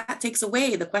 And that takes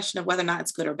away the question of whether or not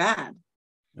it's good or bad.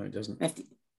 No, it doesn't.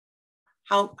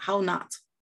 How not?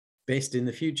 Best in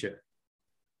the future.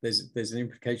 There's an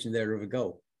implication there of a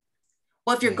goal.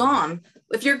 Well, if you're gone,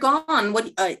 what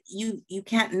you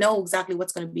can't know exactly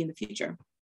what's going to be in the future.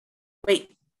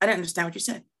 Wait, I don't understand what you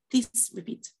said. Please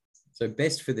repeat. So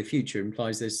best for the future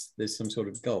implies there's some sort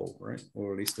of goal, right?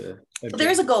 Or at least well,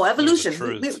 there is a goal. Evolution.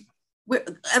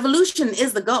 Evolution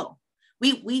is the goal.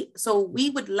 So we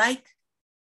would like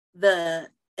the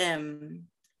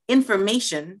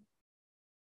information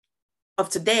of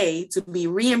today to be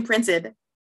re-imprinted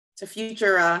to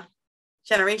future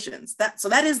generations.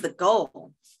 That is the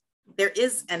goal. There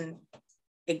is a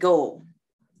goal.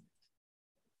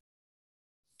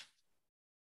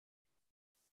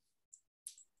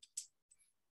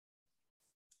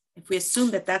 If we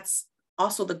assume that that's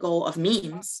also the goal of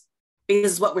memes,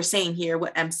 because what we're saying here,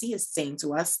 what MC is saying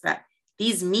to us, that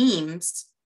these memes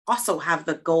also have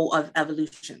the goal of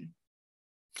evolution.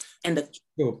 And the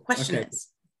question is,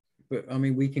 But I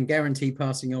mean, we can guarantee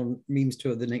passing on memes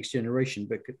to the next generation,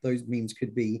 but those memes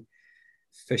could be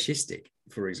fascistic,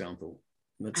 for example.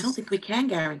 I don't think we can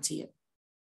guarantee it.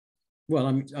 Well,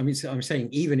 I'm saying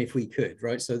even if we could,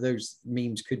 right? So those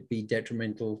memes could be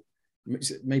detrimental,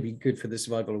 maybe good for the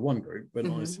survival of one group, but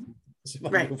not the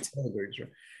survival of other groups, right?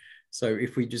 So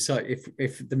if we decide,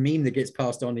 if the meme that gets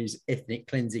passed on is ethnic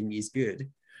cleansing is good,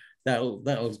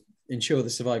 that'll ensure the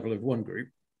survival of one group.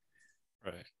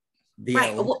 Right.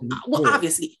 Well,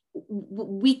 obviously,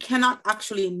 we cannot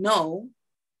actually know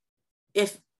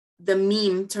if the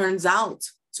meme turns out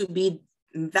to be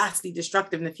vastly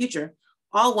destructive in the future.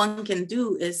 All one can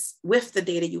do is, with the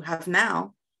data you have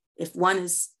now, if one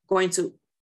is going to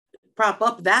prop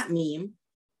up that meme,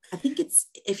 I think it's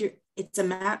a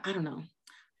matter, I don't know.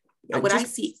 What I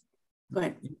see, go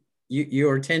ahead.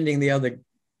 You're attending the other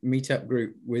meetup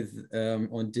group with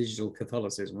on digital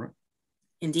Catholicism, right?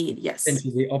 Indeed, yes.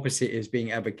 Essentially, the opposite is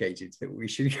being advocated, that we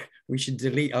should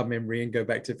delete our memory and go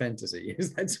back to fantasy.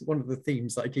 That's one of the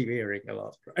themes I keep hearing a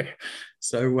lot, right?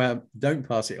 So don't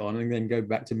pass it on and then go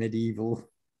back to medieval.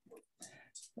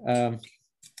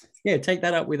 Yeah, take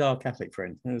that up with our Catholic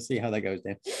friend and see how that goes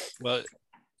down. Well,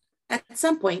 at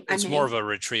some point, it's more of a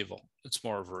retrieval. It's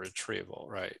more of a retrieval,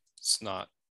 right? It's not.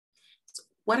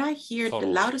 What I hear, the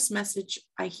loudest message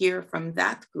I hear from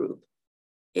that group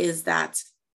is that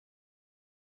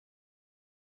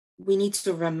we need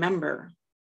to remember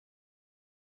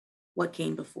what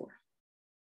came before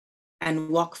and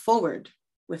walk forward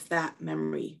with that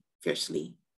memory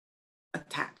fiercely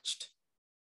attached.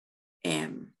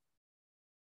 And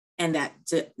that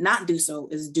to not do so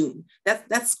is doom.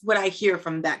 That's what I hear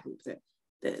from that group,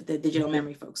 the digital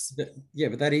memory folks. Yeah,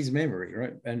 but that is memory,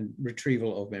 right? And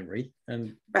retrieval of memory.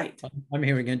 And right. I'm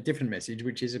hearing a different message,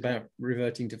 which is about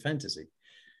reverting to fantasy.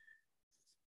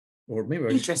 Or maybe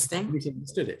interesting. I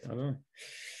misunderstood it. I don't know.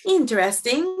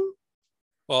 Interesting.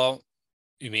 Well,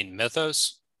 you mean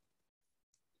mythos?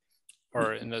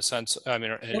 Or in a sense, I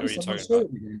mean, what are you talking about?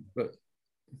 But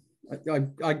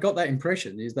I got that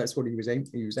impression. That's what he was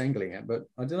angling at, but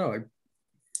I don't know.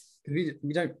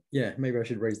 We don't. Yeah, maybe I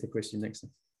should raise the question next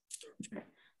time.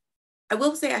 I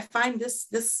will say I find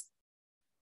this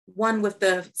one with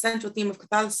the central theme of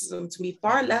Catholicism to be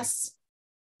far less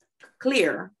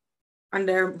clear on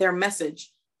their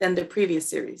message than the previous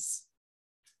series.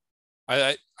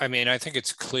 I mean, I think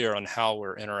it's clear on how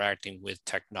we're interacting with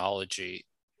technology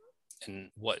and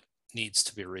what needs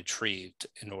to be retrieved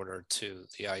in order to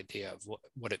the idea of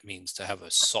what it means to have a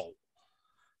soul.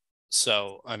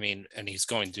 So, I mean, and he's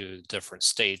going through different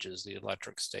stages, the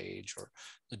electric stage or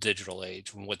the digital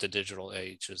age, and what the digital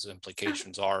age's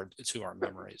implications are to our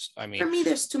memories. I mean, for me,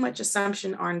 there's too much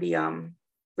assumption on the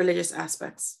religious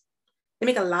aspects. They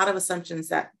make a lot of assumptions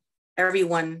that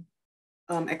everyone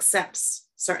accepts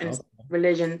certain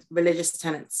religious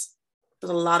tenets.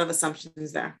 There's a lot of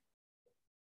assumptions there.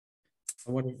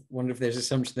 I wonder if there's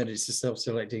assumption that it's a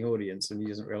self-selecting audience and he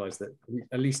doesn't realize that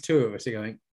at least two of us are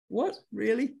going, what?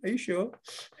 Really? Are you sure?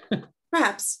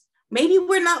 Perhaps. Maybe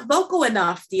we're not vocal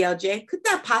enough, DLJ. Could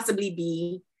that possibly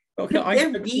be? Could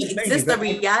there exist a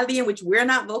reality in which we're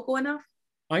not vocal enough?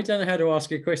 I don't know how to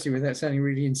ask a question without sounding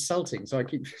really insulting, so I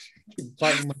keep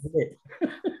biting my lip.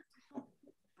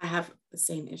 I have the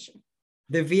same issue.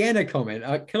 The Vienna comment,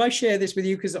 can I share this with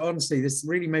you? Because honestly, this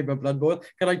really made my blood boil.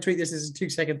 Can I treat this as a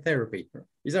 2-second therapy?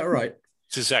 Is that all right?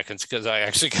 2 seconds, because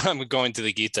I'm going to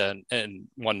the Gita in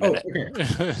 1 minute.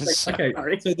 Oh, okay.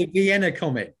 Okay. So the Vienna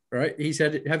comment, right? He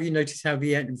said, have you noticed how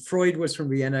Freud was from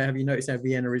Vienna? Have you noticed how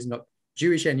Vienna is not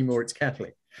Jewish anymore? It's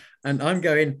Catholic. And I'm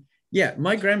going, yeah,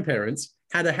 my grandparents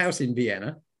had a house in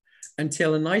Vienna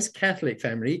until a nice Catholic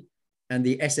family and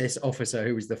the SS officer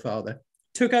who was the father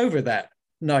took over that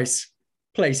nice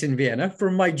place in Vienna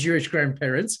from my Jewish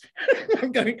grandparents.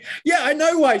 I'm going, yeah, I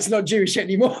know why it's not Jewish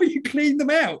anymore. You cleaned them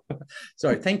out.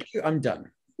 Sorry, thank you. I'm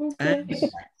done. Okay.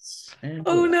 And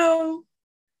oh no.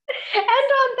 And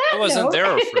on that I wasn't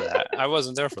there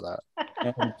for that.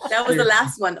 That was the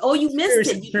last one. Oh, you missed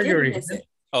it. You did miss it.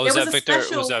 Oh, was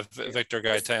that Victor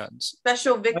Gaetan's?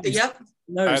 Special Victor, yep.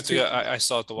 No, I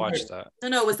still have to watch that.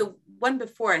 No, it was the one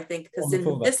before, I think, because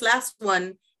in this last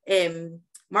one,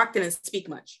 Mark didn't speak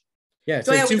much. Yeah,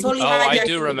 so yeah, we totally I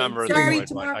do remember the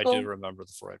Freud one. I do remember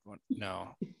the Freud one.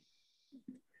 No.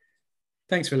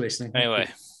 Thanks for listening. Anyway.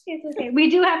 It's okay. We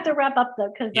do have to wrap up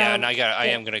though, because yeah, and I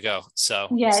am gonna go. So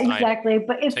yeah, exactly.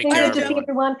 But it's good to see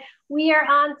everyone. We are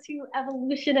on to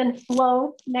evolution and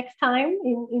flow next time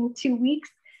in 2 weeks.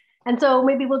 And so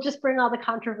maybe we'll just bring all the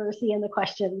controversy and the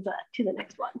questions to the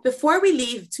next one. Before we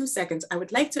leave, 2 seconds, I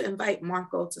would like to invite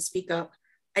Marco to speak up.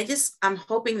 I'm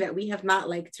hoping that we have not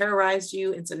terrorized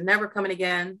you into never coming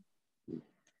again.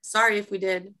 Sorry if we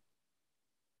did.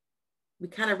 We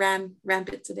kind of ran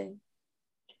rampant today.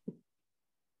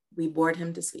 We bored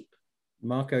him to sleep.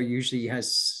 Marco usually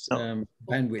has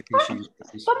bandwidth issues.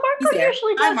 But Marco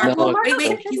usually does. Hi, Marco. Marco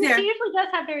Wait, he's there. He usually does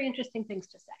have very interesting things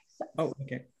to say. So. Oh,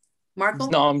 okay. Marco?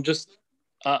 No, I'm just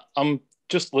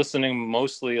listening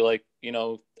mostly. Like, you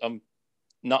know, I'm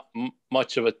not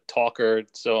much of a talker,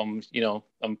 so I'm no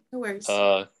worries.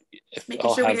 Making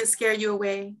I'll sure we didn't scare you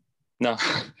away. No.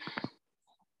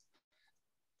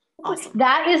 Awesome.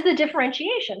 That is the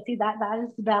differentiation. See, that is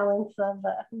the balance of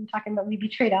I'm talking about maybe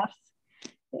trade-offs.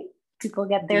 People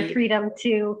get their freedom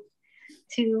to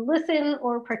listen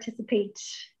or participate.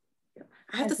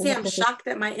 I have to say, I'm shocked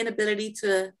at my inability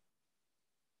to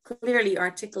clearly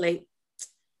articulate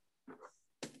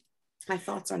my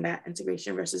thoughts on that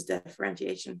integration versus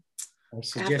differentiation. I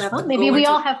suggest maybe we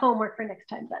all have homework for next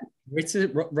time then.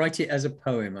 Write it as a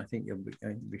poem. I think you'll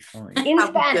be fine. In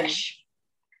Spanish.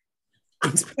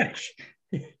 In Spanish.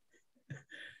 Yeah.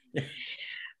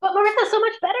 But Maritha's so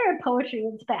much better at poetry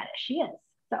in Spanish. She is.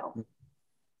 So.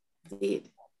 Indeed.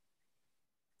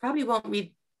 Probably won't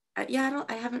read. I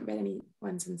haven't read any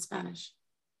ones in Spanish.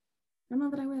 I don't know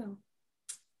that I will.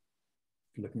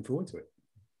 Looking forward to it.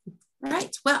 All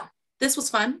right. Well, this was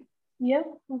fun. Yeah.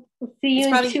 We'll see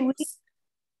you in 2 weeks.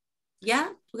 Yeah,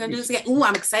 we're gonna do this again. Ooh,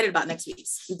 I'm excited about next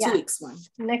week's. 2 weeks one.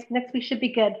 Next week should be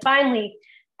good. Finally,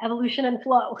 evolution and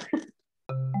flow.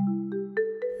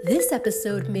 This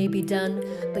episode may be done,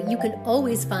 but you can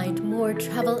always find more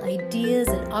travel ideas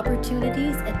and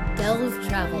opportunities at Delve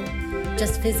Travel.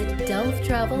 Just visit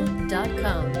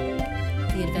delvetravel.com.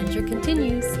 The adventure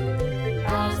continues.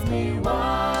 Ask me why.